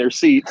gagging in their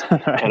seats.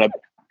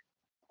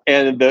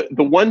 And the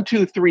 1,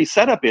 2, 3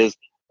 setup is,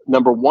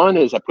 number one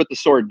is I put the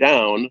sword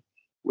down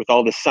with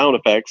all the sound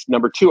effects.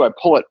 Number two, I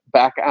pull it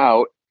back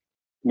out.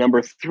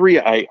 Number three,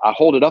 I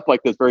hold it up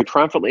like this very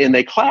triumphantly, and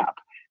they clap.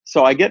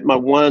 So I get my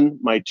 1,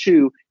 my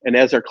 2, and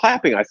as they're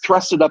clapping, I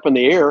thrust it up in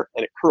the air,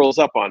 and it curls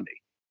up on me.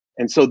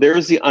 And so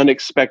there's the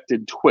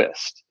unexpected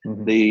twist,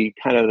 the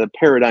kind of the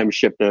paradigm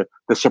shift,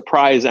 the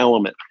surprise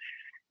element.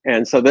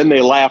 And so then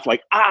they laugh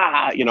like,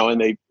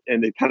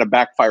 and it kind of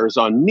backfires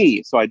on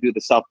me. So I do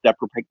the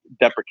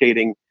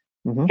self-deprecating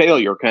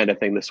failure kind of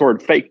thing, the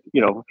sword fake,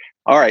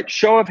 all right,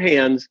 show of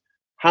hands.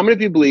 How many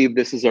of you believe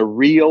this is a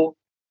real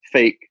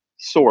fake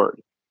sword?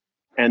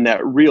 And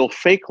that real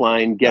fake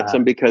line gets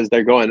them because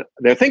they're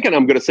thinking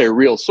I'm going to say a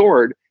real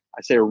sword.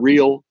 I say a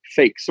real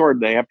fake sword.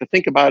 They have to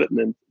think about it, and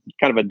then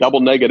kind of a double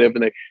negative,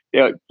 and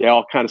they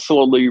all kind of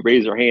slowly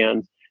raise their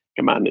hands.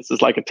 Come on, this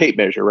is like a tape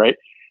measure, right?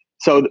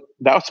 So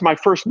that's my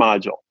first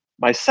module.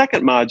 My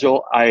second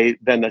module, I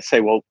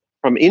say, well,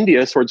 from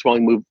India, sword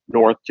swallowing moved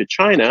north to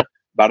China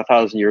about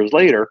 1,000 years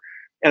later,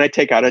 and I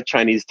take out a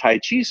Chinese Tai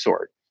Chi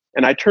sword,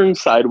 and I turn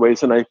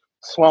sideways, and I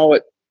swallow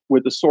it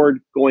with the sword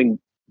going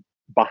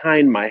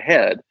behind my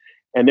head,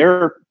 and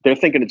they're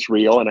thinking it's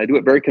real, and I do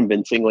it very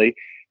convincingly,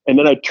 and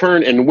then I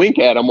turn and wink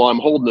at them while I'm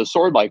holding the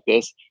sword like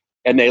this,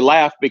 and they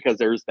laugh because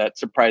there's that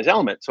surprise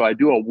element. So I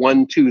do a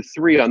 1, 2,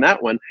 3 on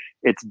that one.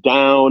 It's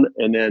down,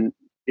 and then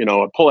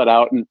I pull it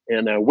out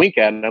and I wink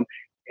at them,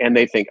 and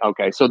they think,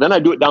 okay. So then I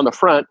do it down the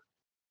front,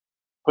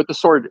 put the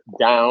sword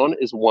down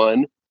is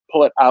 1,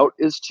 pull it out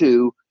is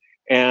 2,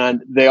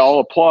 and they all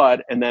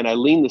applaud. And then I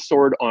lean the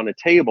sword on a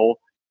table,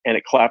 and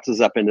it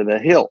collapses up into the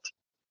hilt.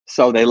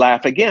 So they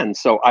laugh again.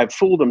 So I've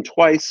fooled them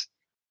twice.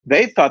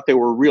 They thought they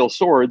were real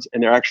swords,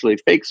 and they're actually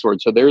fake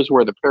swords. So there's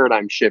where the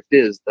paradigm shift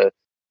is,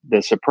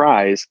 the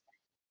surprise.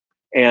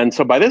 And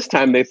so by this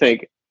time they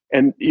think,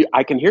 and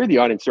I can hear the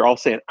audience, they're all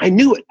saying, I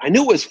knew it. I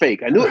knew it was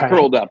fake. I knew it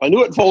curled up. I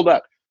knew it folded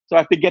up. So I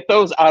have to get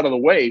those out of the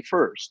way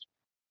first.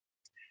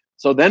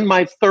 So then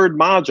my third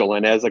module,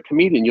 and as a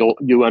comedian,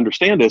 you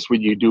understand this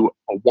when you do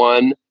a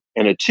 1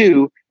 and a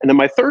 2. And then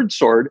my third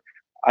sword,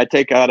 I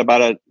take out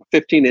about a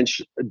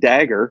 15-inch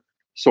dagger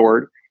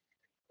sword,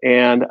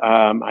 and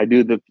I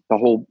do the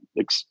whole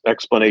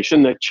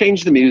explanation. I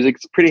change the music.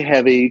 It's pretty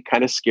heavy,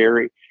 kind of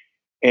scary.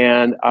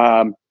 And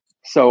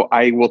so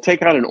I will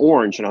take out an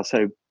orange, and I'll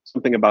say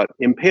something about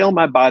impale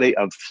my body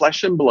of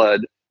flesh and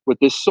blood with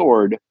this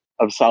sword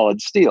of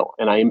solid steel.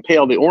 And I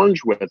impale the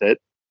orange with it.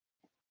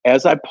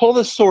 As I pull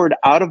the sword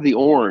out of the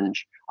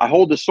orange, I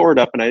hold the sword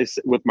up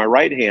with my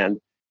right hand,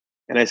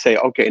 and I say,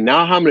 okay,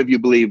 now how many of you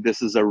believe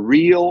this is a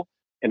real,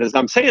 and as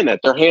I'm saying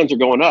that, their hands are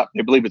going up.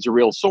 They believe it's a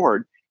real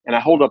sword, and I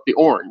hold up the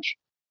orange.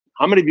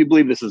 How many of you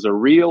believe this is a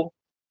real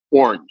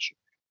orange?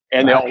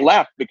 And they all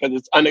laugh because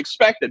it's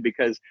unexpected,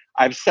 because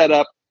I've set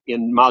up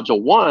in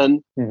module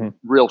 1,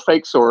 real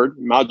fake sword,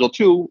 module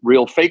 2,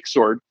 real fake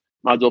sword,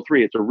 module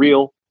 3, it's a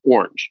real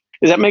orange.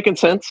 Is that making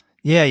sense?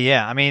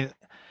 Yeah. I mean,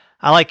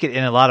 I like it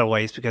in a lot of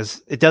ways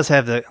because it does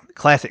have the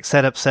classic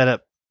setup,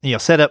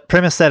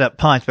 premise, setup,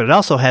 punch, but it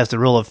also has the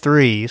rule of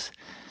threes.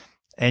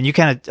 And you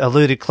kind of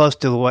alluded close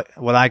to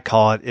what I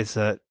call it. It's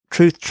a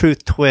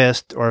truth,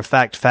 twist, or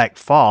fact,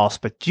 false.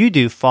 But you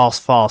do false,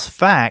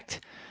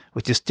 fact,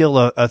 which is still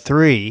a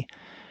 3.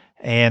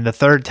 And the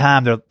third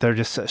time, they're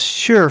just a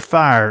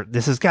surefire,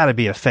 this has got to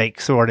be a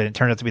fake sword, and it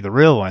turned out to be the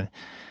real one.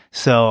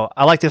 So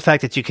I like the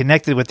fact that you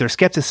connected with their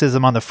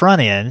skepticism on the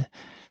front end,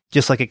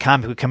 just like a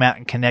comic would come out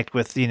and connect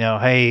with,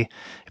 hey,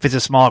 if it's a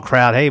small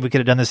crowd, hey, we could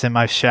have done this in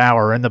my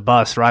shower or in the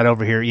bus right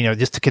over here,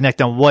 just to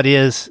connect on what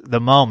is the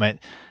moment,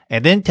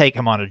 and then take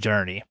them on a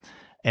journey.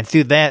 And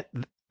through that,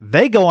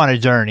 they go on a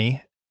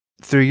journey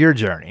through your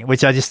journey,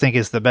 which I just think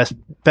is the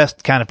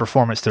best kind of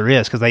performance there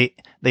is, because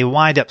they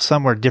wind up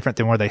somewhere different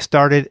than where they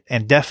started,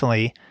 and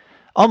definitely,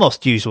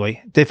 almost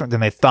usually, different than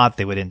they thought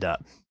they would end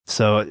up.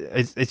 So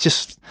it's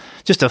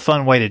just a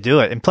fun way to do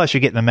it. And plus,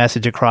 you're getting the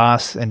message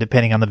across, and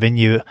depending on the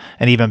venue,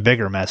 an even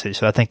bigger message.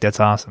 So I think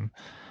that's awesome.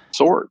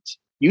 Swords.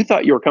 You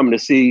thought you were coming to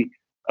see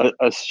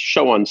a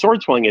show on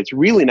sword swelling. It's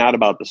really not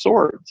about the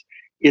swords.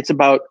 It's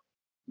about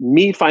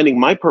me finding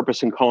my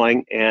purpose and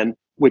calling, and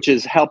which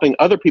is helping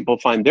other people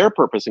find their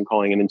purpose and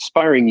calling, and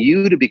inspiring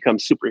you to become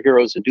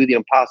superheroes and do the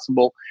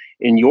impossible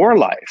in your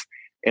life.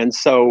 And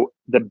so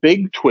the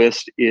big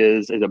twist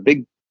is a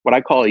big, what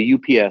I call a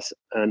UPS,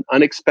 an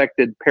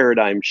unexpected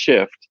paradigm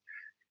shift.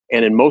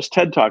 And in most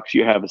TED Talks,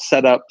 you have a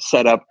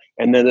setup,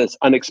 and then this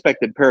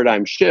unexpected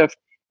paradigm shift.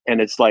 And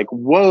it's like,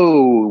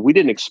 whoa, we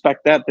didn't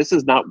expect that. This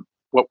is not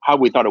how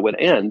we thought it would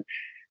end.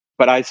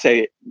 But I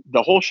say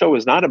the whole show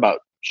is not about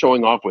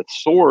showing off with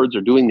swords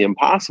or doing the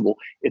impossible.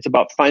 It's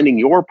about finding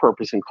your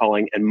purpose and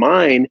calling. And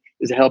mine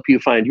is to help you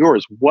find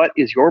yours. What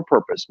is your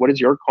purpose? What is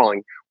your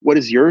calling? What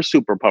is your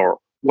superpower?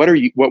 What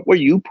were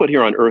you put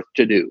here on earth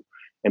to do?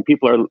 And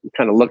people are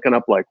kind of looking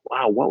up like,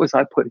 wow, what was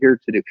I put here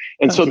to do?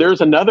 And so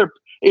there's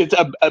it's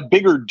a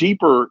bigger,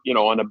 deeper,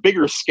 on a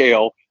bigger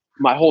scale.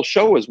 My whole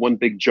show is one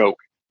big joke.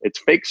 It's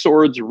fake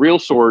swords, real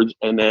swords,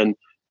 and then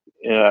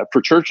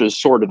for churches,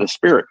 sword of the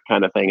spirit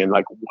kind of thing. And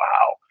like,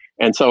 wow.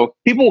 And so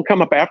people will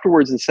come up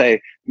afterwards and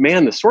say,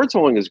 man, the sword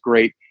swelling is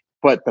great,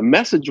 but the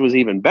message was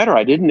even better.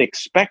 I didn't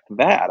expect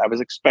that. I was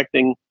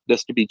expecting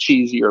this to be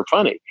cheesy or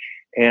funny.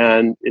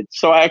 And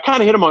so I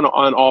kind of hit them on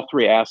all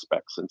three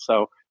aspects. And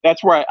so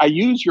that's where I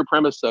use your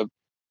premise of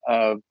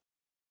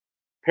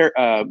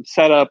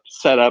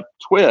setup,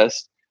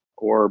 twist,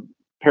 or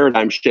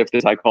paradigm shift,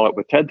 as I call it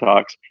with TED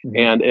Talks. Mm-hmm.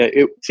 And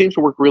it seems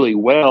to work really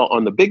well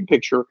on the big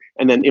picture,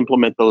 and then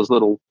implement those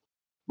little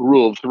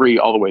rule of three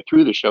all the way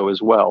through the show as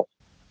well.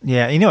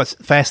 Yeah, it's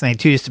fascinating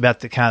too, just about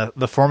the kind of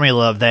the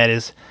formula of that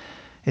is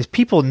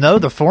people know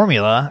the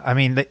formula. I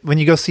mean, when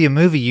you go see a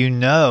movie,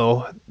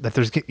 that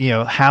there's,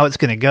 how it's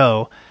going to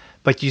go,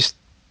 but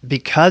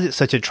because it's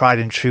such a tried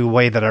and true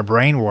way that our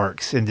brain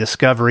works in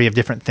discovery of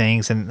different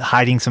things and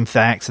hiding some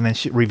facts and then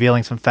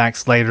revealing some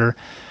facts later,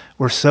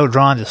 we're so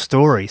drawn to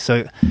story.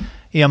 So,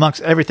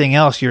 amongst everything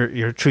else, you're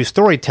a true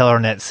storyteller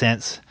in that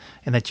sense,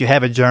 and that you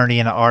have a journey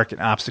and an arc and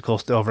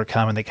obstacles to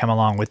overcome, and they come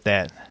along with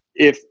that.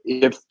 If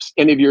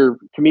any of your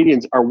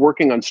comedians are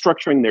working on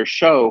structuring their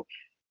show,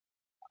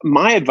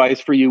 my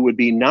advice for you would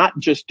be not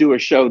just do a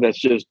show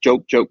that's just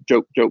joke,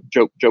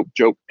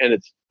 and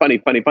it's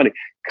funny.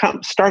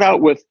 Start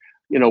out with,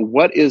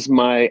 what is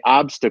my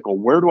obstacle?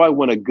 Where do I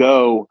want to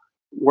go?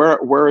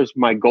 Where is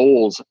my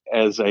goals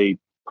as a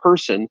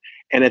person?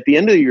 And at the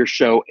end of your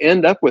show,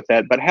 end up with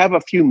that, but have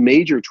a few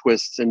major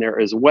twists in there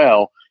as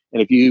well.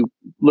 And if you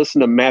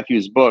listen to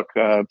Matthew's book,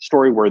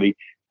 Storyworthy,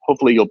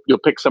 hopefully you'll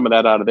pick some of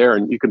that out of there,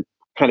 and you can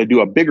kind of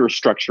do a bigger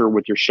structure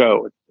with your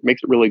show. It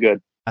makes it really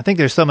good. I think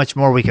there's so much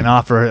more we can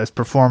offer as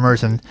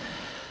performers, and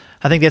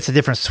I think that's the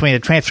difference between a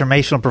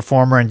transformational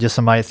performer and just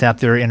somebody that's out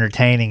there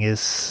entertaining.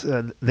 Is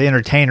the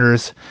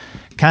entertainers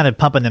kind of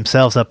pumping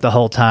themselves up the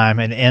whole time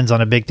and ends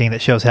on a big thing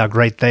that shows how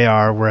great they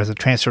are, whereas a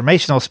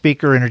transformational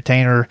speaker,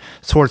 entertainer,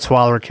 sword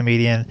swallower,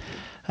 comedian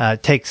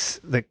takes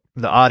the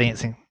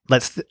audience and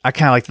I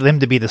kind of like them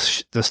to be the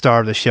star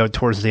of the show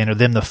towards the end, or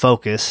them the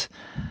focus.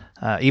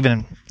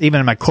 Even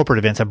in my corporate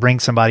events, I bring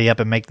somebody up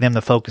and make them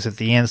the focus at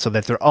the end, so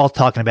that they're all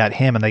talking about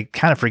him and they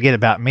kind of forget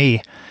about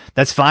me.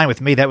 That's fine with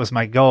me. That was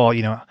my goal.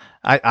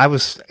 I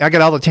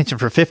got all the attention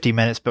for 50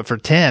 minutes, but for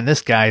 10,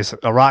 this guy's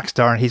a rock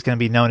star and he's going to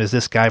be known as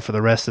this guy for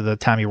the rest of the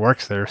time he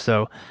works there.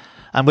 So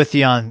I'm with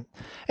you on,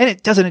 and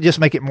it doesn't just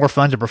make it more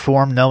fun to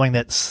perform knowing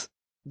that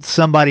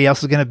somebody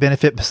else is going to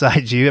benefit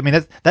besides you. I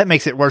mean, that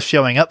makes it worth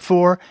showing up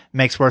for,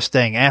 makes worth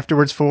staying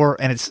afterwards for.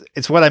 And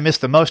it's what I miss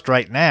the most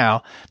right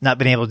now, not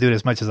being able to do it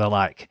as much as I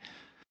like.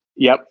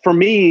 Yep. For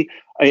me,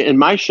 in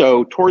my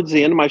show, towards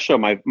the end of my show,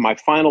 my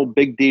final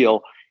big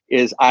deal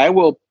is I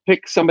will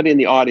pick somebody in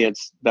the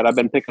audience that I've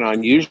been picking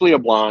on, usually a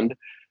blonde,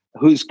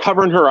 who's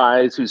covering her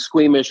eyes, who's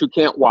squeamish, who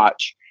can't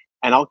watch.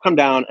 And I'll come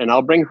down and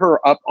I'll bring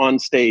her up on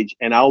stage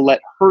and I'll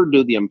let her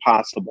do the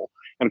impossible.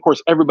 And of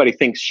course, everybody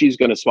thinks she's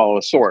going to swallow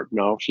a sword.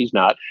 No, she's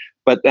not.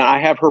 But then I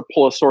have her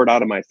pull a sword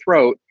out of my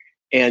throat,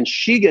 and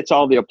she gets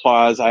all the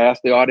applause. I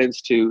ask the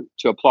audience to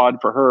applaud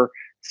for her.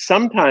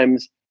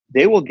 Sometimes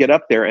they will get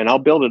up there, and I'll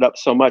build it up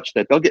so much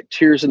that they'll get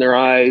tears in their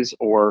eyes,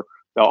 or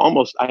they'll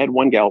almost. I had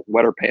one gal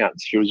wet her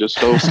pants. She was just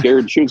so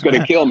scared she was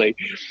going to kill me.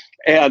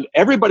 And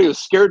everybody was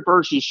scared for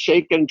her. She's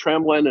shaking,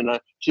 trembling, and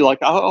she's like,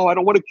 "Oh, I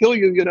don't want to kill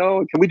you.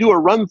 Can we do a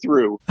run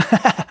through?"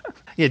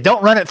 Yeah,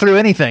 don't run it through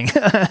anything.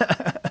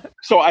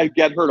 So I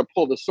get her to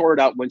pull the sword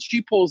out. When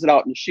she pulls it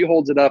out and she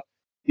holds it up,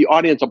 the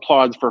audience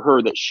applauds for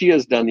her that she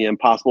has done the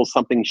impossible,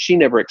 something she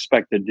never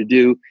expected to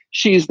do.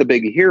 She's the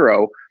big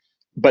hero.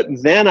 But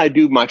then I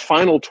do my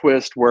final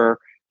twist where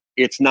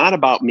it's not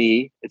about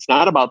me. It's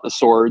not about the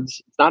swords.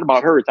 It's not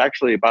about her. It's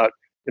actually about,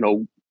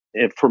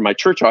 for my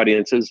church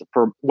audiences,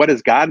 for what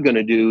is God going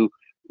to do?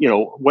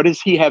 What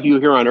does he have you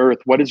here on earth?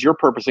 What is your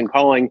purpose and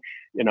calling?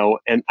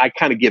 And I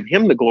kind of give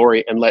him the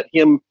glory and let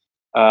him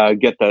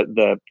get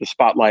the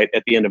spotlight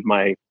at the end of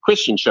my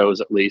Christian shows,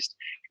 at least.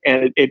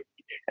 And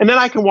and then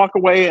I can walk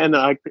away and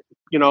I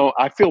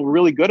feel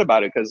really good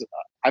about it because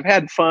I've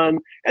had fun.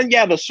 And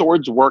yeah, the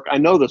swords work. I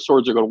know the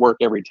swords are going to work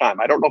every time.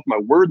 I don't know if my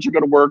words are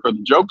going to work or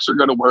the jokes are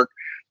going to work,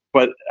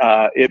 but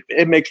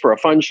it makes for a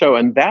fun show.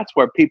 And that's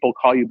where people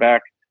call you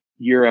back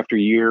year after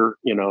year,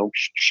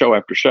 show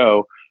after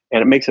show.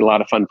 And it makes it a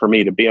lot of fun for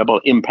me to be able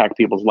to impact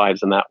people's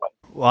lives in that way.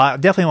 Well, I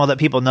definitely want to let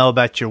people know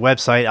about your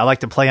website. I like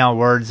to play on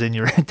words in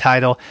your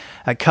title,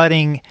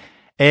 Cutting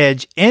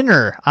Edge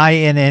Inner,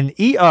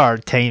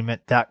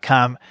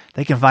 INNERtainment.com.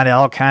 They can find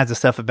out all kinds of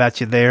stuff about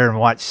you there and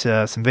watch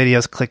some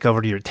videos. Click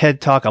over to your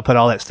TED Talk. I'll put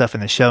all that stuff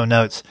in the show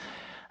notes.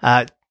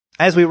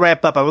 As we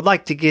wrap up, I would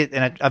like to get,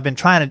 and I've been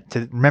trying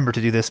to remember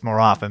to do this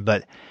more often,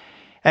 but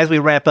as we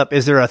wrap up,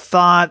 is there a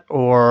thought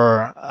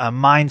or a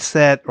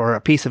mindset or a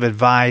piece of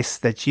advice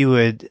that you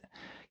would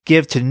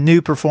give to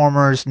new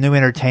performers, new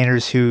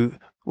entertainers who,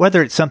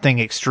 whether it's something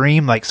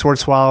extreme like sword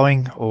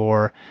swallowing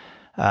or,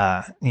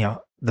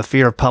 the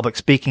fear of public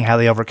speaking, how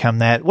they overcome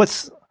that?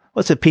 What's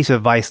a piece of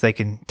advice they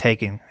can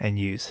take and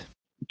use?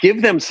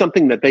 Give them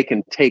something that they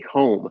can take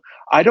home.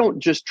 I don't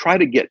just try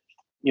to get,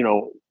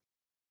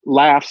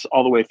 laughs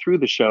all the way through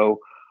the show.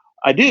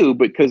 I do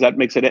because that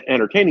makes it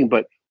entertaining,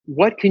 but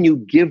what can you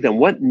give them?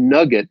 What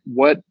nugget,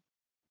 what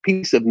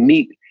piece of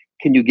meat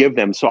can you give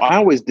them? So I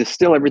always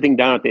distill everything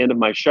down at the end of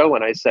my show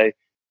and I say,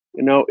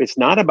 it's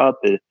not about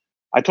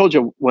I told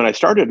you when I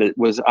started it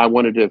was I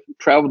wanted to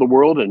travel the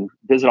world and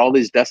visit all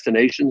these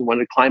destinations,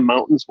 wanted to climb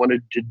mountains,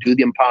 wanted to do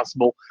the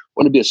impossible,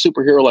 wanted to be a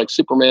superhero like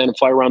Superman and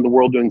fly around the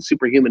world doing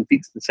superhuman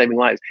feats and saving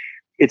lives.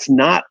 It's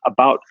not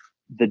about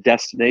the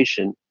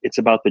destination. It's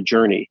about the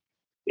journey.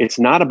 It's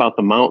not about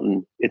the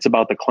mountain. It's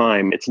about the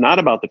climb. It's not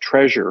about the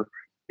treasure.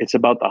 It's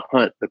about the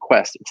hunt, the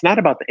quest. It's not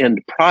about the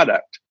end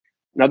product.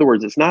 In other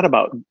words, it's not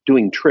about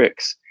doing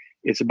tricks.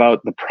 It's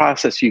about the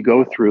process you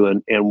go through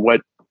and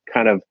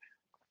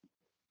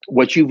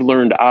what you've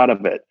learned out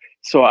of it.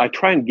 So I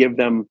try and give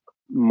them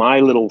my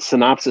little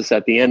synopsis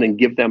at the end and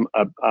give them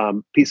a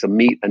piece of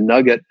meat, a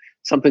nugget,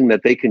 something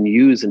that they can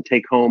use and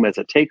take home as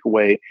a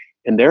takeaway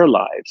in their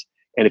lives.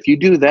 And if you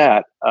do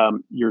that,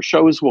 your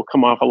shows will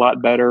come off a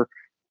lot better.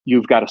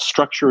 You've got a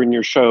structure in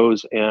your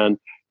shows and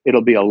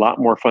it'll be a lot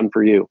more fun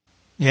for you.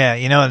 Yeah.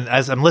 And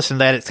as I'm listening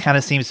to that, it kind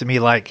of seems to me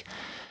like,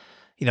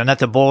 not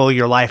to boil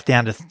your life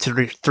down to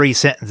three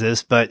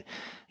sentences, but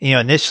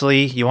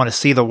initially you want to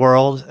see the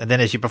world, and then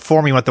as you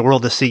perform, you want the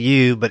world to see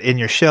you, but in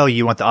your show,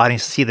 you want the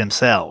audience to see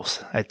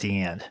themselves at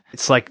the end.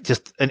 It's like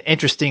just an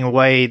interesting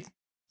way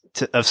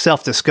of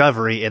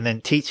self-discovery and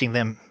then teaching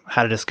them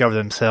how to discover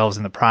themselves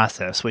in the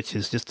process, which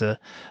is just a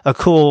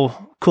cool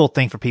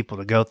thing for people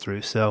to go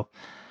through. So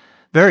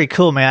very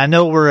cool, man. I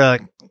know we're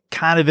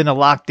kind of in a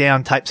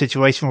lockdown type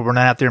situation where we're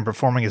not out there and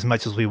performing as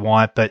much as we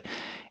want, but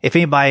if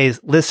anybody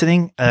is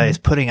listening, is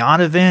putting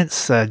on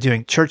events,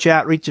 doing church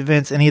outreach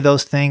events, any of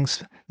those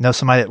things, know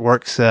somebody that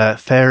works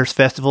fairs,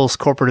 festivals,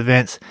 corporate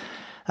events,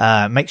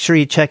 make sure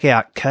you check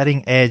out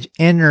Cutting Edge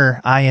Inner,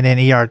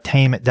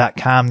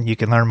 INNERtainment.com. You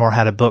can learn more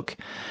how to book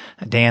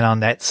Dan on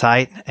that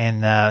site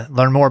and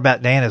learn more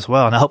about Dan as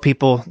well. And I hope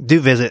people do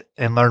visit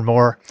and learn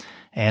more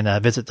and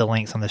visit the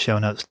links on the show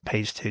notes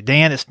page too.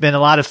 Dan, it's been a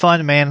lot of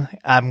fun, man.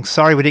 I'm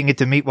sorry we didn't get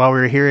to meet while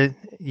we were here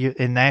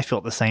in Nashville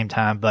at the same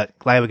time, but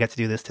glad we got to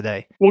do this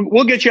today.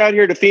 We'll get you out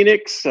here to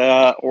Phoenix,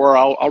 or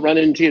I'll run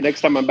into you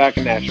next time I'm back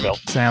in Nashville.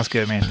 Sounds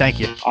good, man. Thank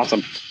you.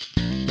 Awesome.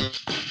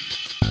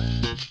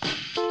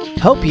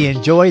 Hope you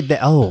enjoyed that.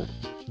 Oh,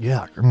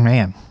 yeah,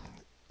 man.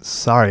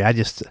 Sorry, I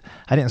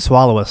didn't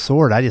swallow a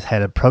sword. I just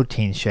had a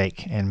protein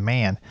shake, and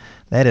man,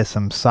 that is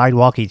some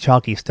sidewalky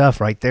chalky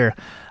stuff right there.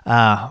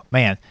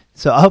 Man.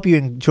 So I hope you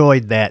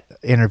enjoyed that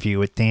interview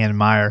with Dan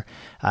Meyer.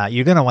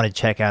 You're going to want to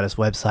check out his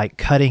website,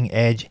 Cutting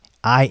Edge,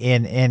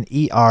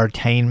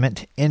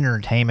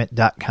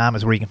 INNERtainment.com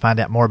is where you can find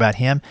out more about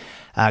him.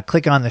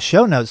 Click on the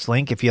show notes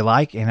link if you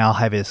like, and I'll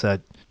have his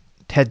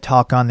TED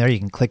Talk on there. You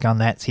can click on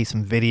that, see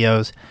some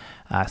videos,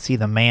 see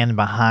the man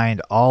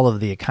behind all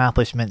of the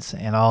accomplishments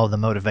and all of the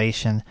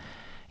motivation.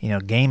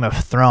 Game of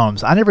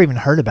Thrones. I never even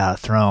heard about a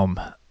throne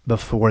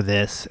before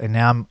this, and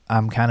now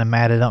I'm kind of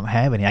mad I don't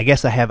have any. I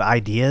guess I have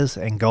ideas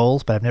and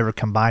goals, but I've never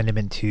combined them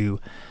into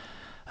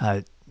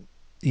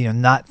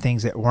not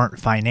things that weren't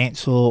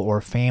financial or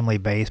family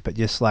based, but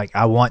just like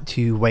I want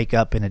to wake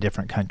up in a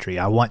different country.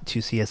 I want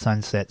to see a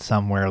sunset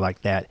somewhere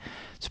like that.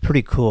 It's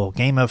pretty cool.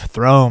 Game of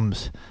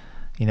Thrones.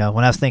 When I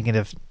was thinking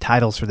of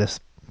titles for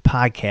this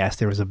podcast,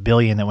 there was a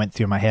billion that went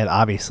through my head,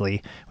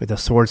 obviously, with a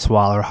sword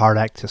swallower, hard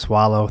act to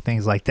swallow,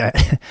 things like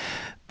that.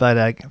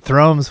 But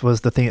Thromes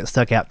was the thing that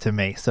stuck out to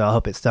me, so I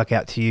hope it stuck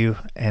out to you,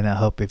 and I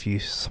hope if you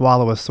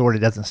swallow a sword, it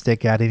doesn't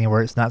stick out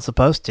anywhere it's not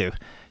supposed to.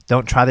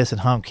 Don't try this at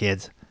home,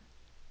 kids.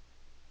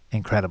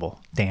 Incredible.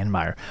 Dan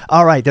Meyer.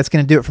 All right, that's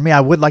going to do it for me.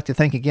 I would like to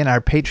thank again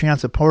our Patreon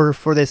supporter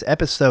for this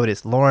episode.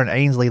 It's Lauren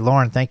Ainsley.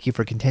 Lauren, thank you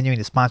for continuing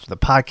to sponsor the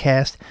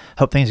podcast.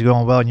 Hope things are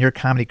going well in your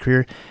comedy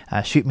career.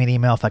 Shoot me an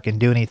email if I can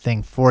do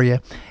anything for you.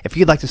 If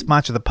you'd like to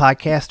sponsor the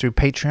podcast through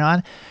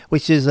Patreon,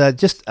 which is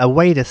just a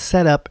way to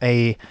set up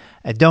a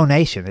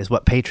donation is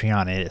what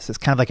Patreon is. It's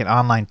kind of like an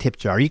online tip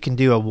jar. You can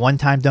do a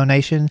one-time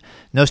donation,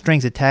 no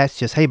strings attached,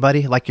 just, hey,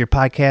 buddy, like your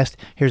podcast,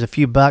 here's a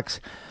few bucks.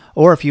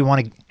 Or if you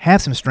want to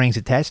have some strings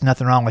attached,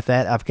 nothing wrong with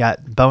that. I've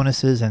got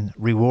bonuses and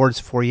rewards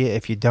for you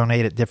if you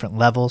donate at different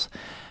levels.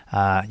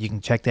 You can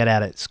check that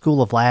out at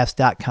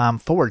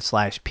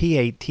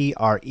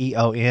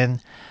schooloflaughs.com/PATREON.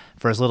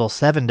 For as little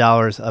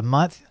 $7 a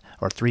month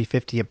or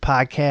 $3.50 a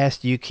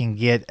podcast, you can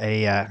get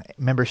a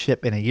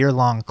membership in a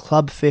year-long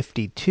Club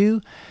 52,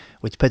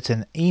 which puts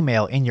an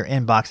email in your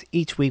inbox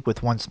each week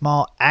with one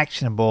small,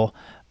 actionable,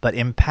 but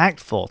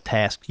impactful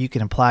task you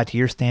can apply to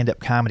your stand-up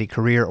comedy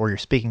career or your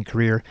speaking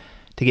career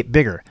to get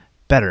bigger,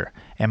 better,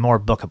 and more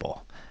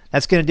bookable.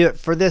 That's going to do it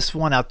for this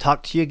one. I'll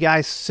talk to you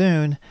guys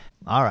soon.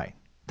 All right.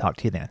 Talk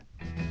to you then.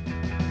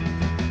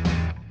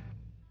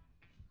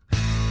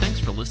 Thanks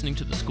for listening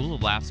to the School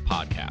of Laughs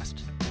podcast.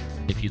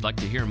 If you'd like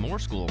to hear more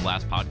School of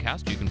Laughs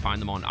podcasts, you can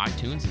find them on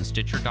iTunes and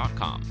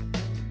Stitcher.com.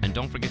 And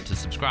don't forget to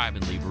subscribe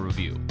and leave a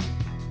review.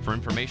 For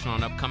information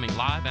on upcoming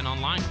live and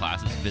online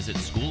classes, visit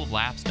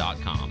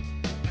schooloflaughs.com.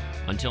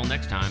 Until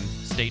next time,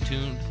 stay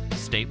tuned,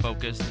 stay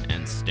focused,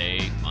 and stay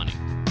funny.